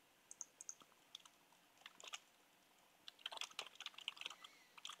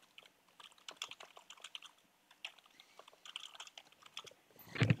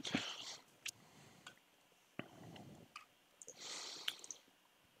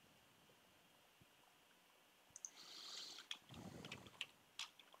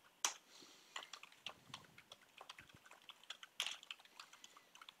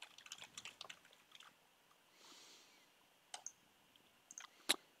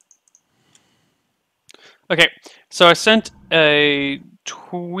 Okay, so I sent a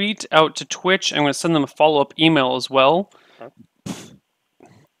tweet out to Twitch. I'm going to send them a follow-up email as well.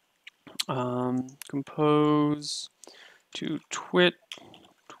 Compose to twit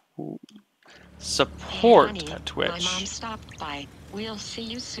support Hey, honey, at Twitch. My mom stopped by. We'll see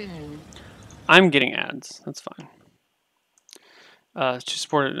you soon. I'm getting ads. That's fine. To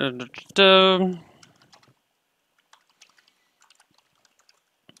support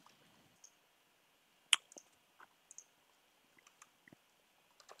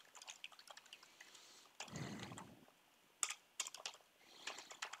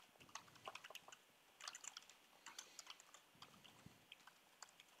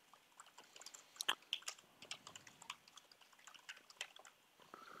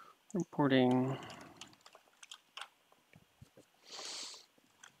reporting.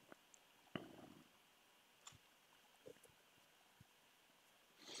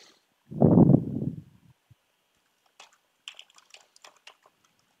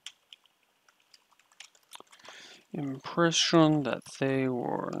 Impression that they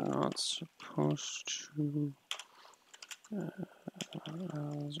were not supposed to,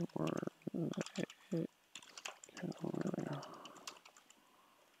 as were they.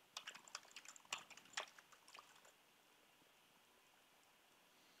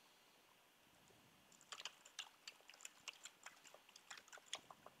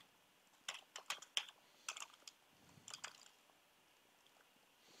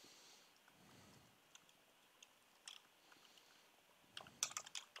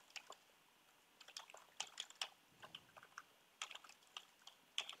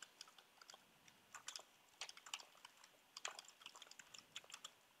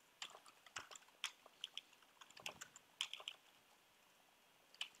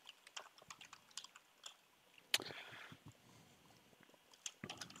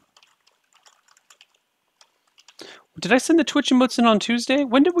 Did I send the Twitch emotes in on Tuesday?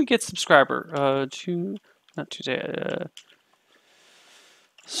 When did we get subscriber? Not Tuesday.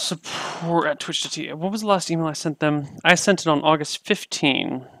 Support at Twitch.tv. What was the last email I sent them? I sent it on August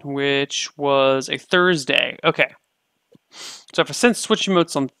 15, which was a Thursday. Okay. So if I sent Switch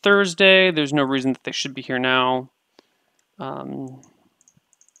emotes on Thursday, there's no reason that they should be here now.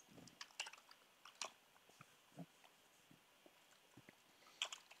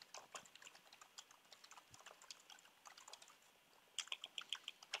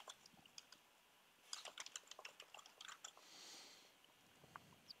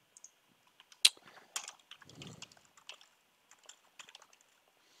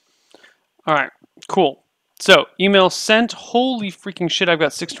 All right, cool. So email sent. Holy freaking shit! I've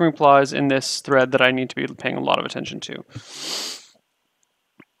got 16 replies in this thread that I need to be paying a lot of attention to.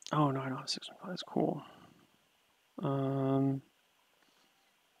 Oh no, I don't have 6 replies. Cool.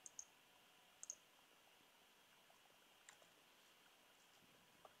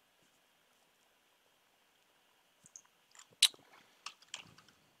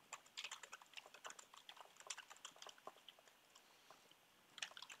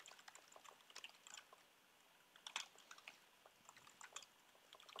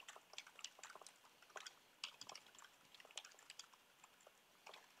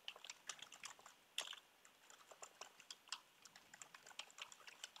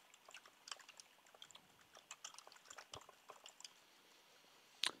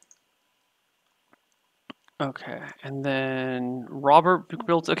 Okay, and then Robert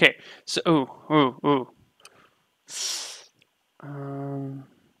built. Okay, so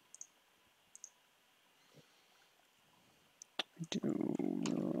do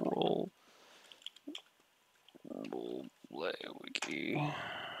roll play wiki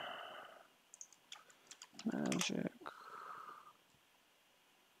magic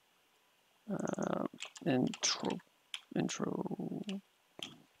intro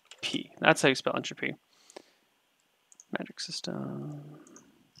P. That's how you spell entropy. Magic system.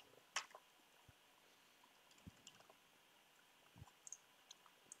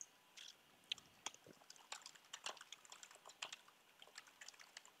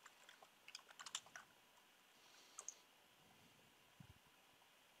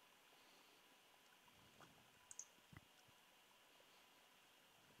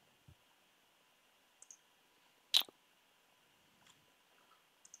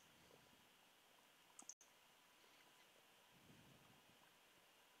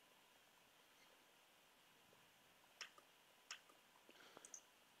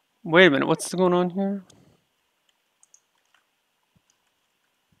 Wait a minute, what's going on here?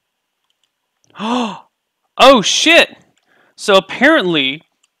 Oh shit! So apparently,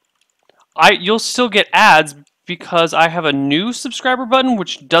 you'll still get ads because I have a new subscriber button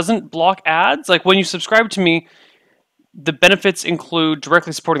which doesn't block ads. Like when you subscribe to me, the benefits include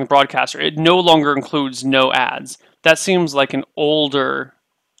directly supporting the broadcaster. It no longer includes no ads. That seems like an older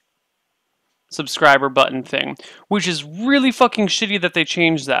subscriber button thing, which is really fucking shitty that they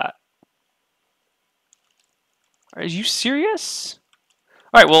changed that. Are you serious?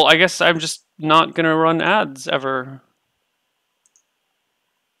 All right, well, I guess I'm just not gonna run ads ever.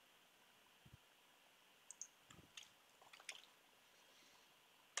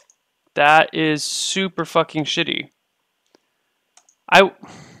 That is super fucking shitty.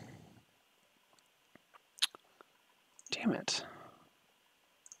 Damn it.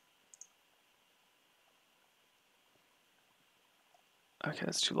 Okay,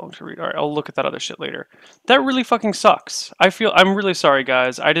 that's too long to read. All right, I'll look at that other shit later. That really fucking sucks. I'm really sorry,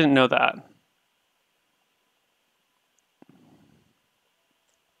 guys. I didn't know that.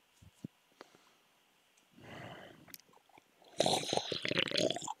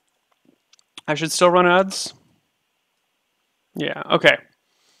 I should still run ads? Yeah, okay.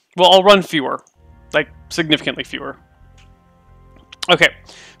 Well, I'll run fewer. Like, significantly fewer. Okay,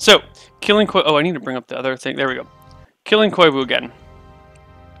 so, killing Koibu... Oh, I need to bring up the other thing. There we go. Killing Koibu again.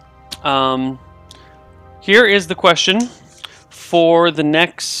 Here is the question for the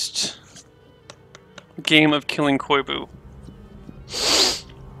next game of Killing Koibu.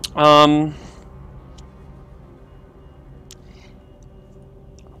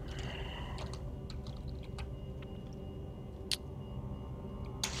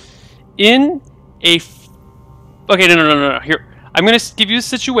 In a... Okay, no. Here, I'm going to give you a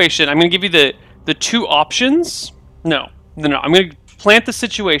situation. I'm going to give you the two options. No. I'm going to plant the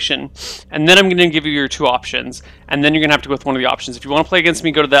situation, and then I'm going to give you your two options, and then you're going to have to go with one of the options. If you want to play against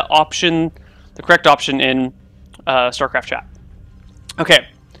me, go to that option, the correct option in StarCraft chat. Okay.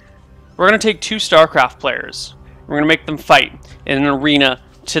 We're going to take two StarCraft players. We're going to make them fight in an arena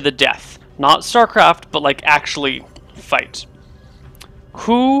to the death. Not StarCraft, but like actually fight.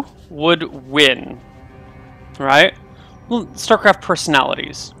 Who would win? Right? Well, StarCraft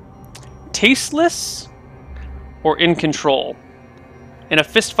personalities. Tasteless or in control? In a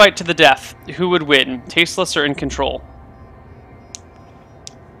fist fight to the death, who would win? Tasteless or in control?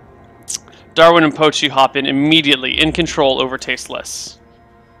 Darwin and Pochi hop in immediately. In control over tasteless.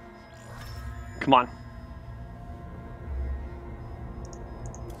 Come on.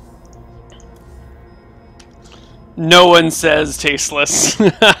 No one says tasteless.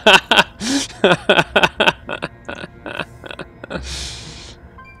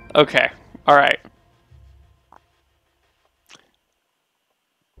 Okay. Alright.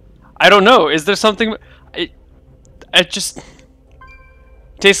 I don't know. Is there something... I just...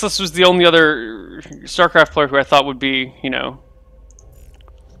 Tasteless was the only other StarCraft player who I thought would be, you know...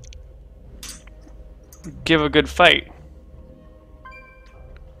 give a good fight.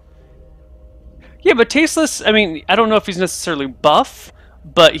 Yeah, but Tasteless, I mean, I don't know if he's necessarily buff,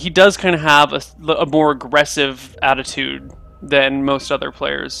 but he does kind of have a more aggressive attitude than most other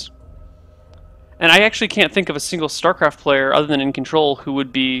players. And I actually can't think of a single StarCraft player other than In Control who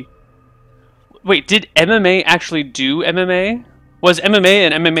would be... Wait, did MMA actually do MMA? Was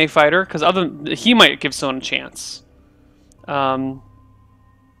MMA an MMA fighter? Because he might give someone a chance. But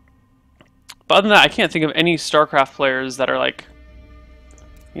other than that, I can't think of any StarCraft players that are like,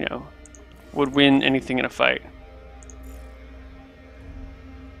 you know, would win anything in a fight.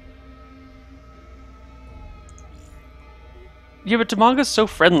 Yeah, but Damanga's so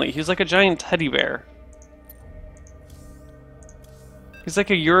friendly. He's like a giant teddy bear. He's like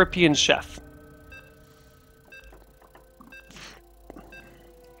a European chef.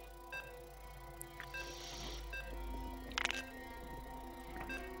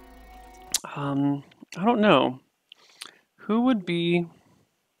 I don't know. Who would be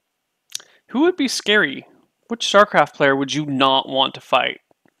scary? Which StarCraft player would you not want to fight?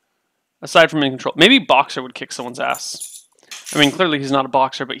 Aside from In Control. Maybe Boxer would kick someone's ass. I mean, clearly he's not a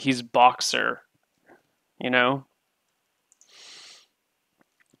boxer, but he's Boxer. You know?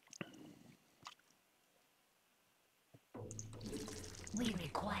 We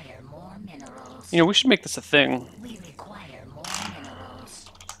require more minerals. You know, we should make this a thing. We require more minerals.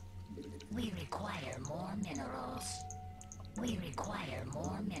 We require more minerals. We require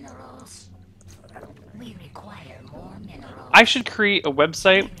more minerals. We require more minerals. I should create a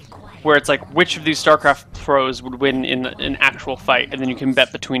website where it's like which of these StarCraft pros would win in an actual fight, and then you can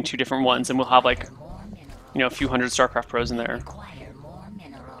bet between two different ones, and we'll have like, you know, a few hundred StarCraft pros in there. Require more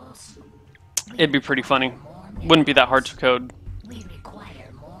minerals. It'd be pretty funny. Wouldn't be that hard to code. We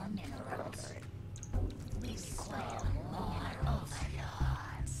require more minerals. We require more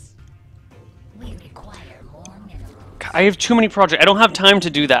overlords. We require more minerals. I have too many projects. I don't have time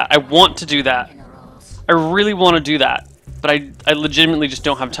to do that. I want to do that. Minerals. I really want to do that. But I legitimately just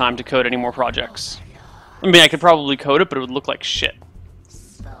don't have time to code any more projects. I mean, I could probably code it, but it would look like shit.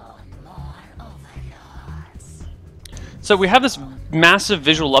 Spawn more overlords. So we have this massive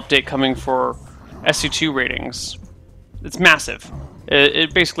visual update coming for SC2 ratings. It's massive.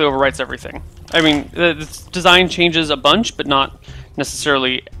 It basically overwrites everything. I mean, the design changes a bunch, but not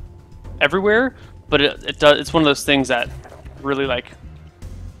necessarily everywhere. But it does. It's one of those things that really like...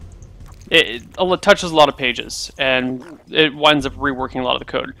 It touches a lot of pages, and it winds up reworking a lot of the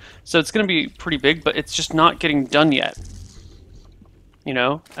code. So it's going to be pretty big, but it's just not getting done yet. You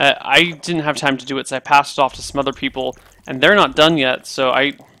know? I didn't have time to do it, so I passed it off to some other people, and they're not done yet, so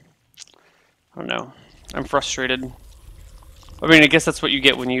I don't know. I'm frustrated. I mean, I guess that's what you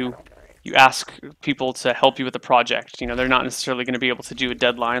get when you ask people to help you with a project. You know, they're not necessarily going to be able to do a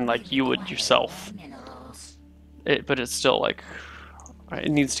deadline like you would yourself. Minerals. But it's still like... It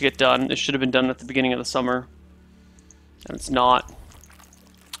needs to get done. It should have been done at the beginning of the summer. And it's not.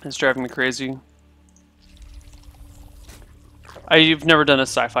 It's driving me crazy. I've never done a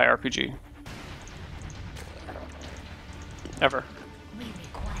sci-fi RPG. Ever. We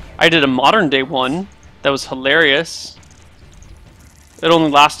require I did a modern day one that was hilarious. It only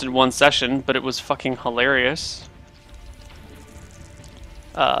lasted one session, but it was fucking hilarious.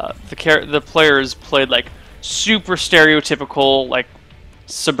 The players played like super stereotypical, like,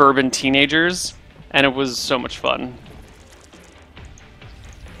 suburban teenagers, and it was so much fun.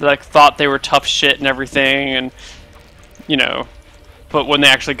 They like thought they were tough shit and everything, and you know, but when they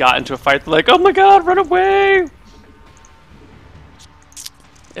actually got into a fight, they're like, "Oh my god, run away!"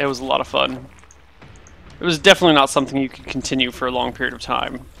 It was a lot of fun. It was definitely not something you could continue for a long period of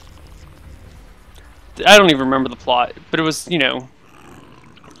time. I don't even remember the plot, but it was, you know,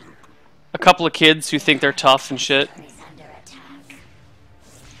 a couple of kids who think they're tough and shit. under attack.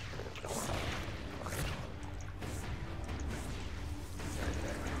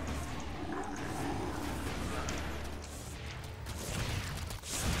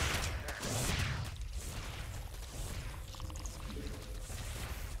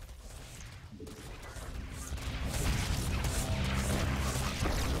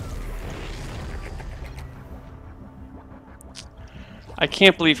 I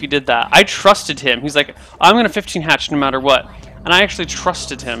can't believe he did that. I trusted him. He's like, I'm gonna 15 hatch no matter what. And I actually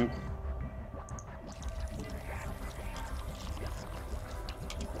trusted him.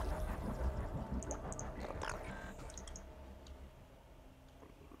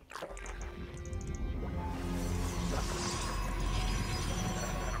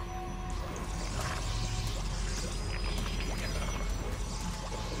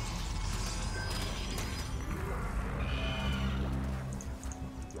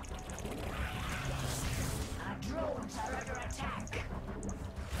 Our drones are under attack.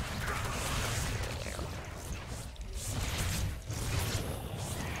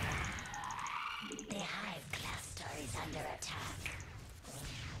 The hive cluster is under attack.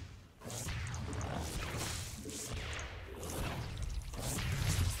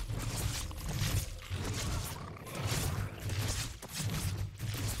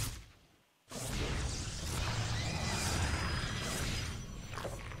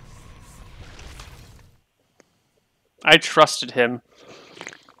 I trusted him.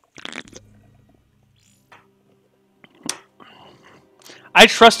 I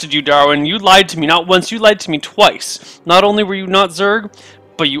trusted you, Darwin. You lied to me not once, you lied to me twice. Not only were you not Zerg,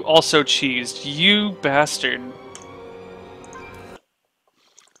 but you also cheesed. You bastard.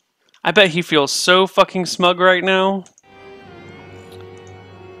 I bet he feels so fucking smug right now.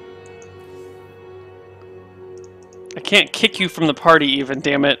 I can't kick you from the party even,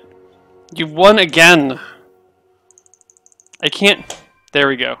 damn it. You've won again. I can't... There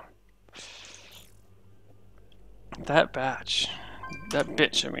we go. That batch. That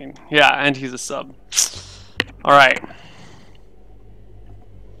bitch, I mean. Yeah, and he's a sub. Alright.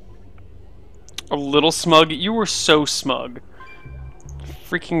 A little smug? You were so smug.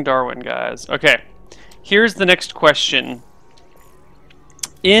 Freaking Darwin, guys. Okay. Here's the next question.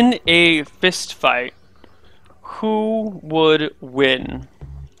 In a fist fight, who would win?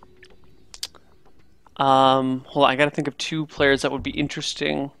 Hold on, I gotta think of two players that would be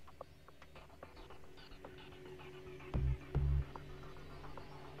interesting.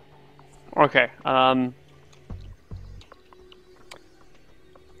 Okay,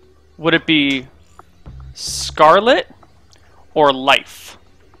 would it be Scarlet or Life?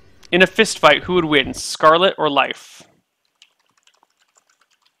 In a fist fight, who would win, Scarlet or Life?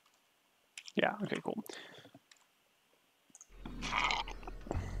 Yeah, okay, cool.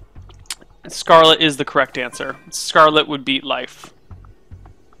 Scarlet is the correct answer. Scarlet would beat Life.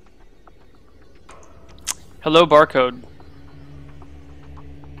 Hello, Barcode.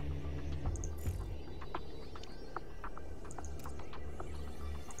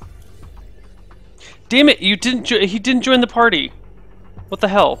 Damn it! You didn't. He didn't join the party. What the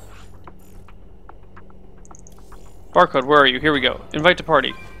hell? Barcode, where are you? Here we go. Invite to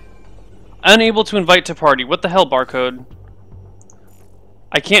party. Unable to invite to party. What the hell, Barcode?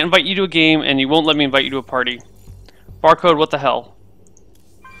 I can't invite you to a game, and you won't let me invite you to a party. Barcode, what the hell?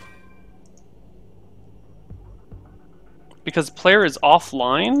 Because player is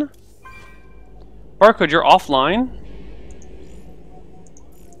offline? Barcode, you're offline?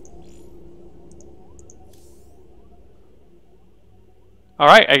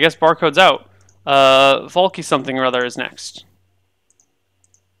 Alright, I guess Barcode's out. Volky something or other is next.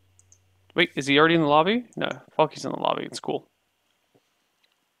 Wait, is he already in the lobby? No, Volky's in the lobby. It's cool.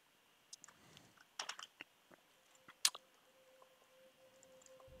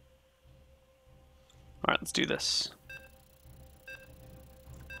 Alright, let's do this.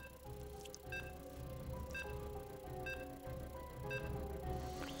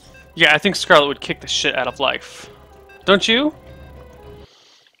 Yeah, I think Scarlet would kick the shit out of Life. Don't you?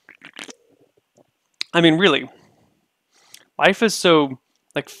 I mean, really. Life is so,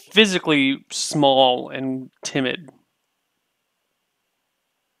 like, physically small and timid.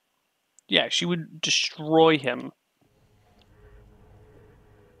 Yeah, she would destroy him.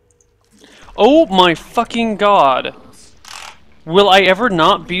 Oh my fucking god. Will I ever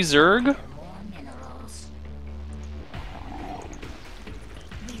not be Zerg? More minerals.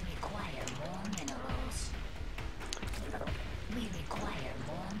 We require more minerals. We require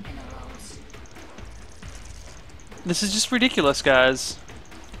more minerals. This is just ridiculous, guys.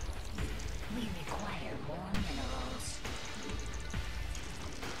 We require more minerals.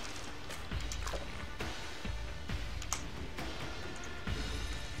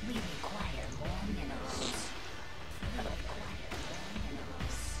 We require more minerals. We require more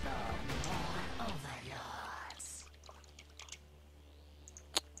minerals. More overlords.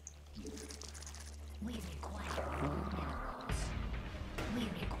 We require more minerals. We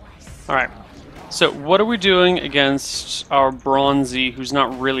require. Alright. So, what are we doing against our Bronzy, who's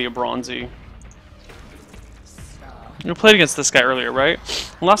not really a Bronzy? You played against this guy earlier, right?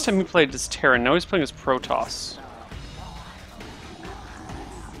 Last time he played as Terran, now he's playing as Protoss.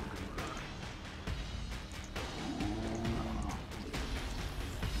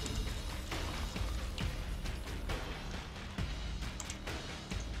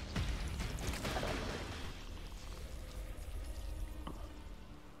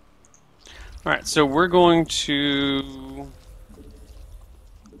 Alright, so we're going to...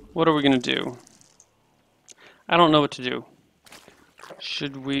 What are we going to do? I don't know what to do.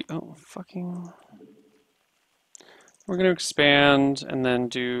 Should we... Oh, fucking... We're going to expand and then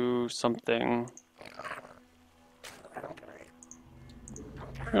do something.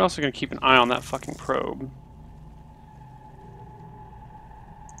 We're also going to keep an eye on that fucking probe.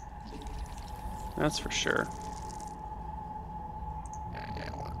 That's for sure.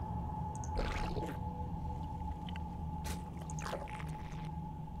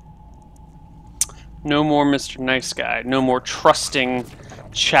 No more Mr. Nice Guy. No more trusting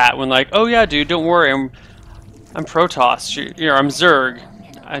chat when like, oh yeah, dude, don't worry, I'm Protoss. I'm Zerg,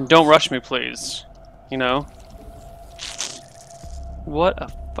 and don't rush me, please. You know? What a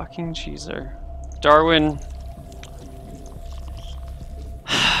fucking cheeser. Darwin.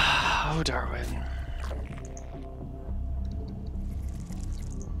 Oh, Darwin.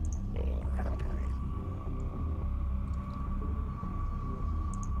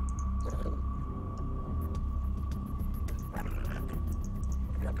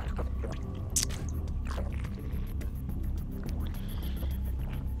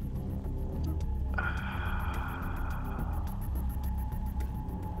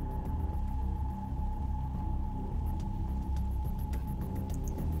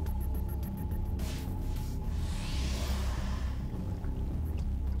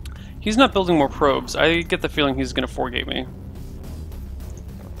 He's not building more probes. I get the feeling he's going to 4-gate me.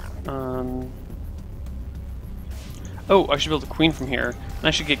 Oh, I should build a queen from here. And I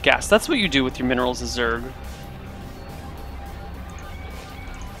should get gas. That's what you do with your minerals as Zerg.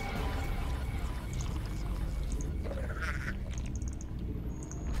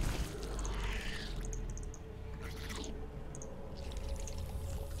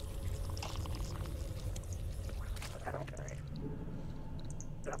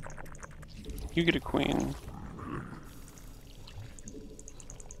 You get a queen.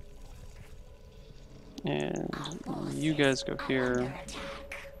 And you guys go here.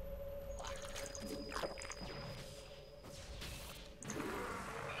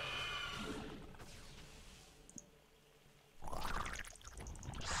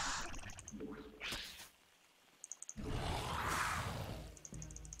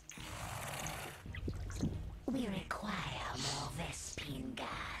 We require more Vespine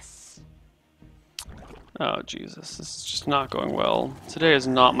gas. Oh, Jesus. This is just not going well. Today is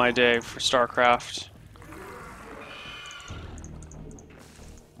not my day for StarCraft.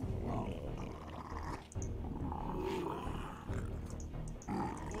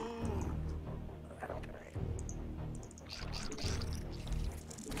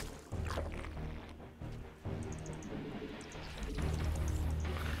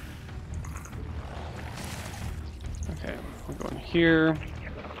 Okay, we're going here.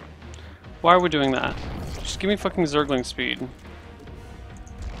 Why are we doing that? Just give me fucking Zergling speed. Not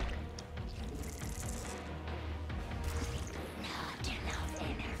enough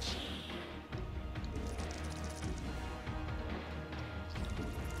energy.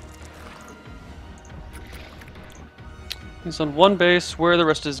 He's on one base. Where are the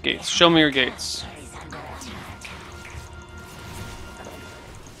rest of his gates? Show me your gates. Is under attack.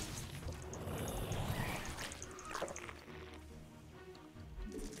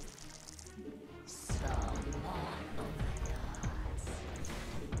 Some more overdose.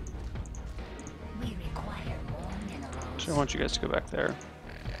 We require more minerals. I want you guys to go back there.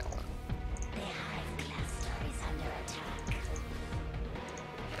 The hive cluster is under attack.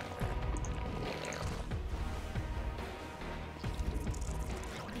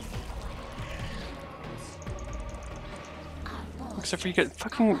 Except for you get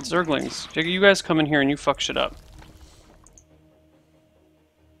fucking Zerglings. You guys come in here and you fuck shit up.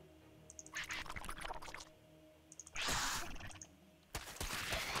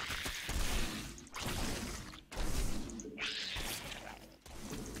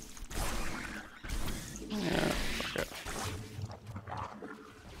 Yeah, fuck it.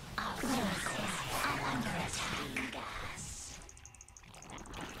 Under attack. Gas.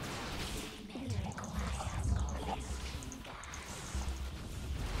 We require more Vespine gas.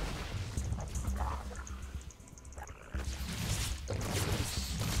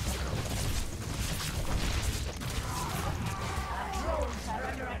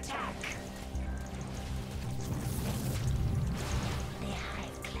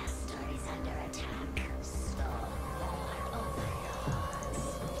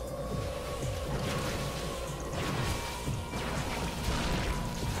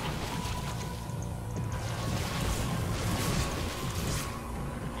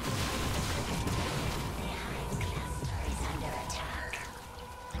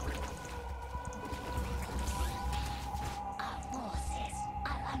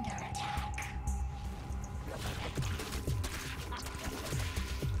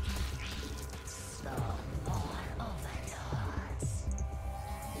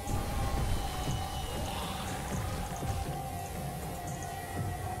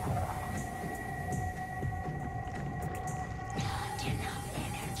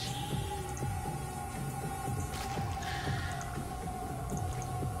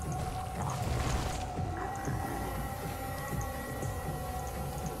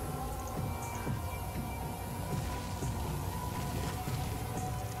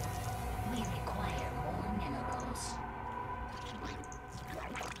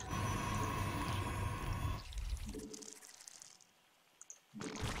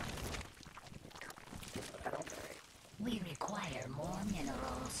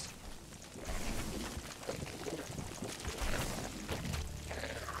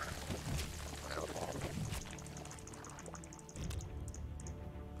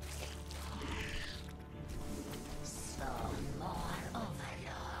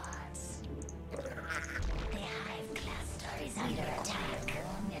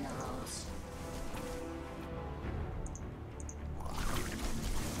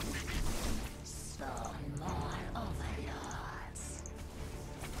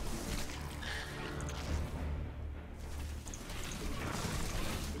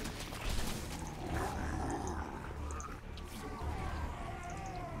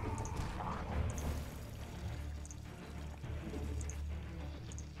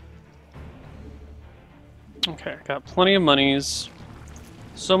 Okay, I got plenty of monies.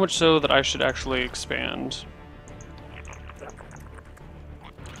 So much so that I should actually expand.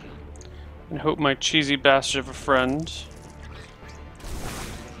 And hope my cheesy bastard of a friend.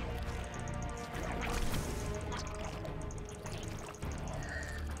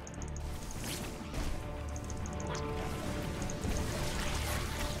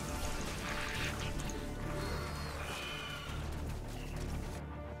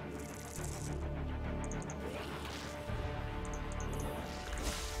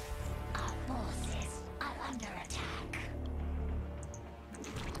 Our forces are under attack.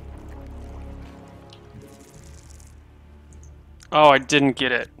 Oh, I didn't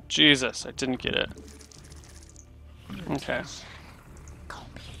get it. Jesus, I didn't get it. Okay.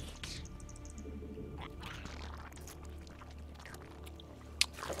 Complete.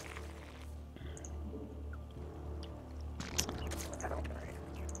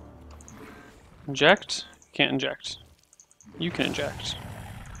 Inject? Can't inject. You can inject.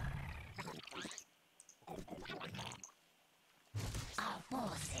 Our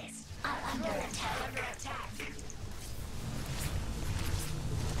forces are under attack.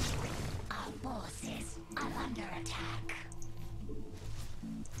 Our forces are under attack.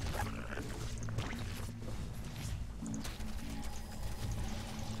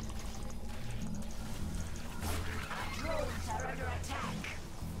 Our drones are under attack.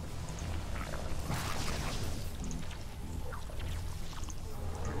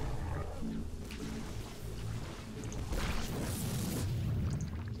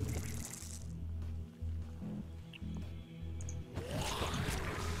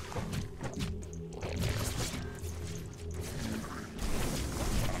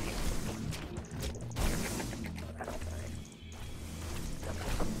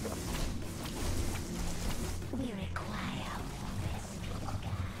 We require more respiration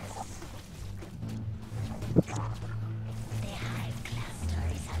gas. The hive cluster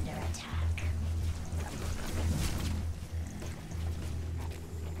is under attack.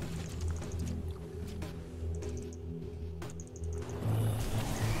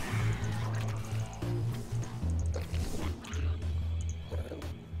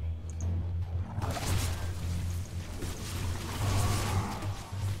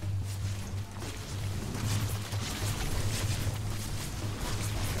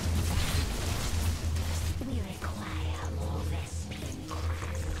 We require more respiration gas.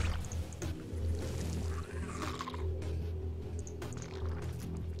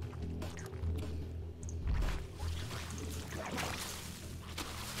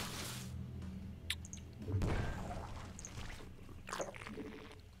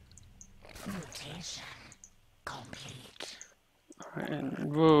 Mutation complete. Alright,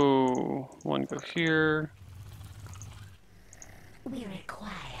 and whoa. One go here. We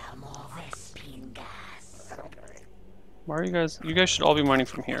require more respiration gas. Why are you guys? You guys should all be mining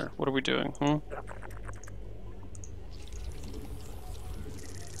from here. What are we doing? Hmm?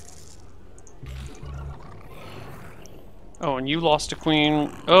 Oh, and you lost a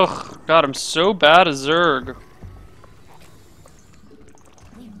queen. Ugh, God, I'm so bad at Zerg.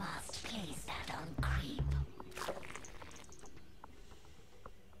 We must place that on creep.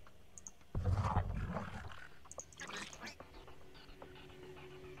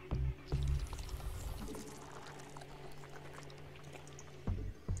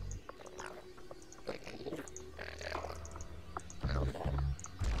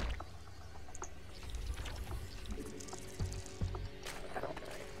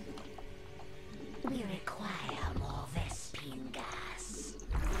 We require more Vespine gas.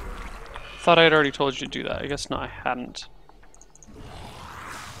 Thought I had already told you to do that. I guess not, I hadn't.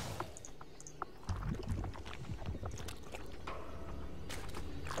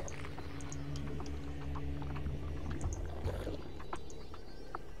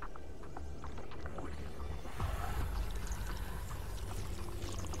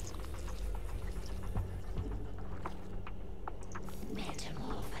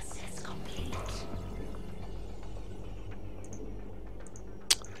 Metamorphosis complete.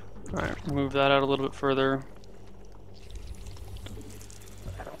 Alright, move that out a little bit further.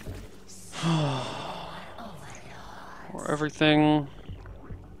 Or everything.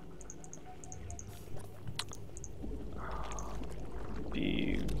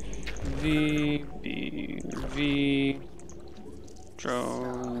 BV,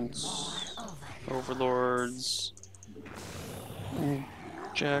 drones, overlords,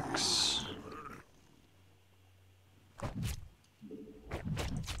 Jax.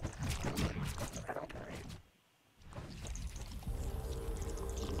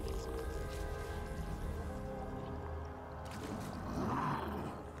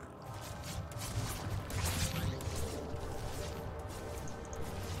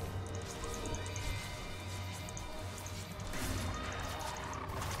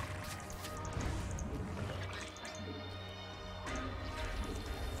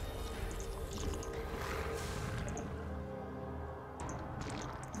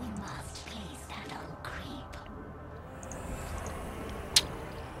 must place that on creep.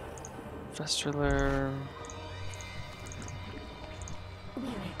 Festerler. We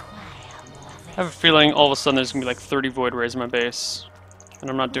require more I have a feeling all of a sudden there's gonna be like 30 void rays in my base, and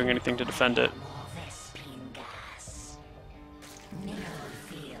I'm not doing anything to defend it. more Vespine gas. Mineral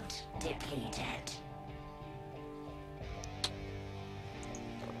field depleted.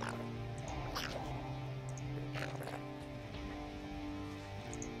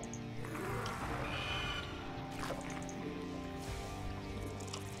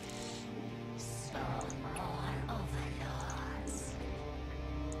 Spawn more overlords.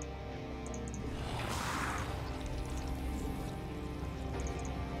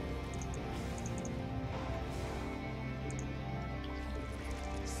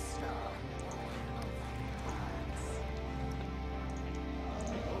 Spawn more overlords.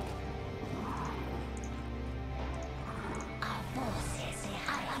 Our forces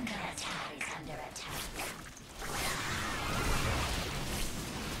are under attack. Is under attack.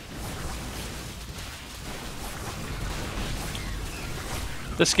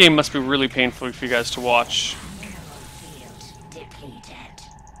 This game must be really painful for you guys to watch. Mineral field depleted.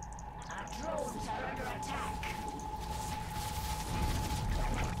 Our drones are under attack.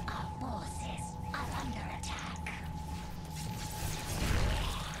 Our forces are under attack.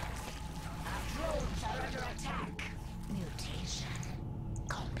 Our drones are under attack. Mutation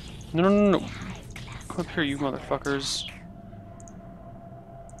complete. No, no, no, no. Hive cluster. Come up here, you motherfuckers.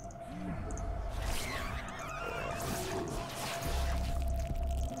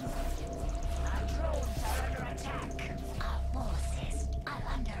 Our drones are under attack. Our forces are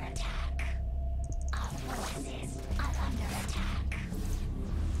under attack. Our forces are under attack.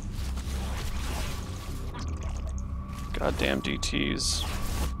 Goddamn DTs.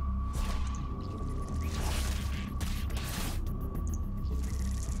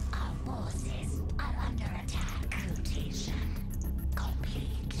 Our forces are under attack. Mutation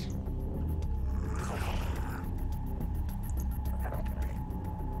complete.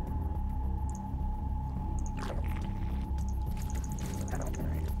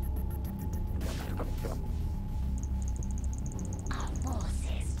 Our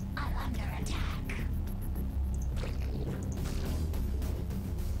forces are under attack.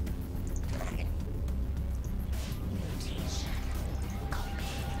 Mutation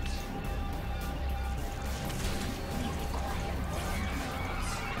complete. We require more minerals.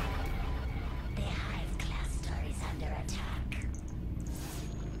 The hive cluster is under attack.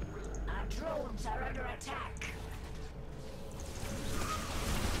 Our drones are under attack.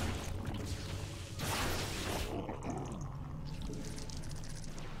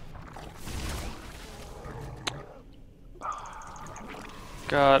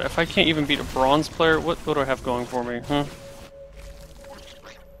 God, if I can't even beat a bronze player, what do I have going for me, huh?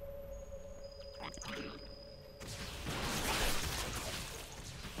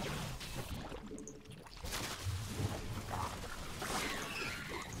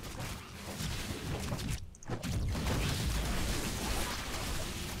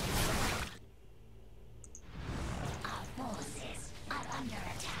 Our forces are under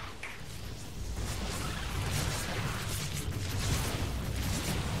attack.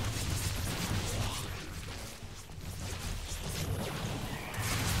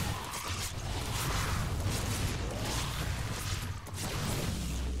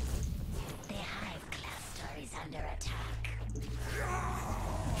 The hive cluster is under attack.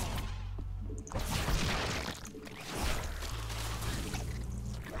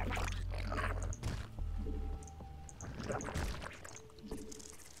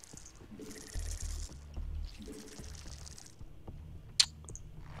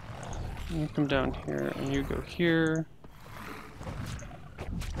 You come down here, and you go here.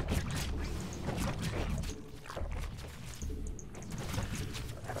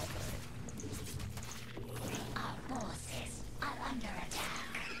 Our forces are under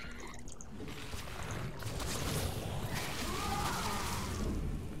attack.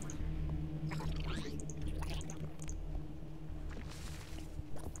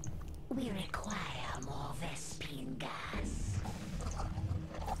 We require more Vespine gas.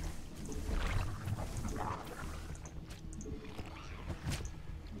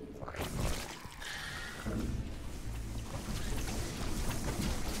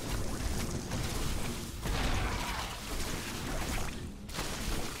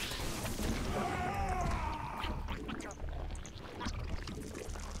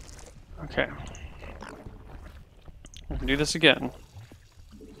 Okay. I can do this again.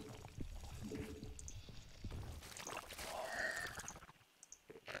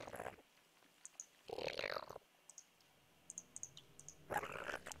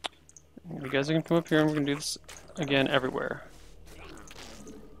 You guys are gonna come up here and we're gonna do this again everywhere.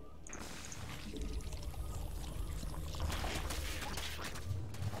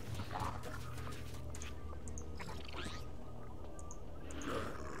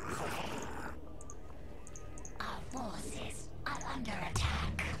 Our forces are under attack.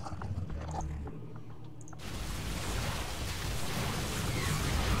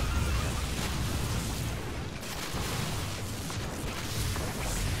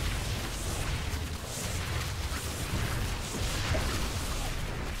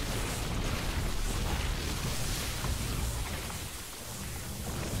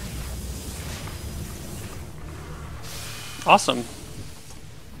 Awesome.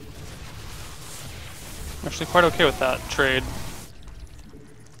 I'm actually quite okay with that trade.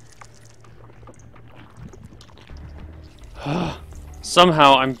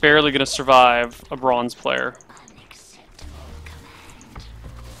 Somehow I'm barely gonna survive a bronze player. Unacceptable command.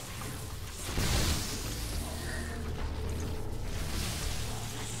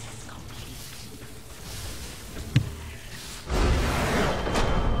 Process complete.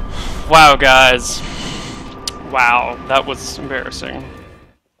 Wow, guys. Wow, that was embarrassing.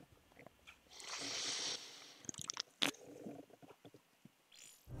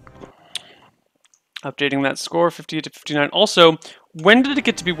 Updating that score, 58 to 59. Also, when did it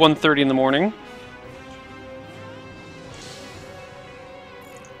get to be 1:30 in the morning?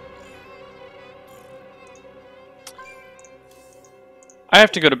 I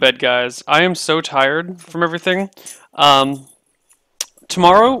have to go to bed, guys. I am so tired from everything.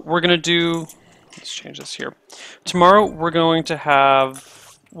 Tomorrow, we're going to do... Let's change this here. Tomorrow, we're going to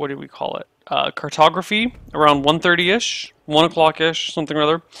have... What do we call it? Cartography, around 1:30-ish, 1 o'clock-ish, something or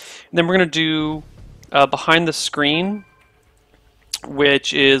other. And then we're going to do Behind the Screen,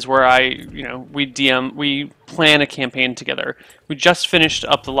 which is where we plan a campaign together. We just finished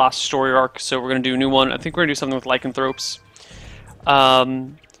up the last story arc, so we're going to do a new one. I think we're going to do something with lycanthropes.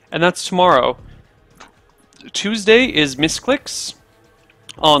 And that's tomorrow. Tuesday is Misclicks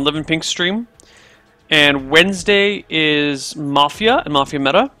on Live in Pink stream. And Wednesday is Mafia and Mafia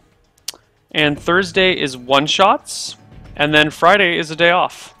Meta. And Thursday is one-shots. And then Friday is a day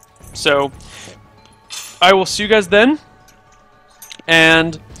off. So I will see you guys then.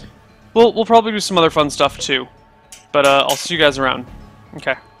 And we'll probably do some other fun stuff too. But I'll see you guys around.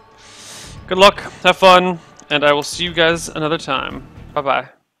 Okay. Good luck. Have fun. And I will see you guys another time.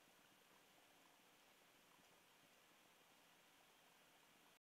 Bye-bye.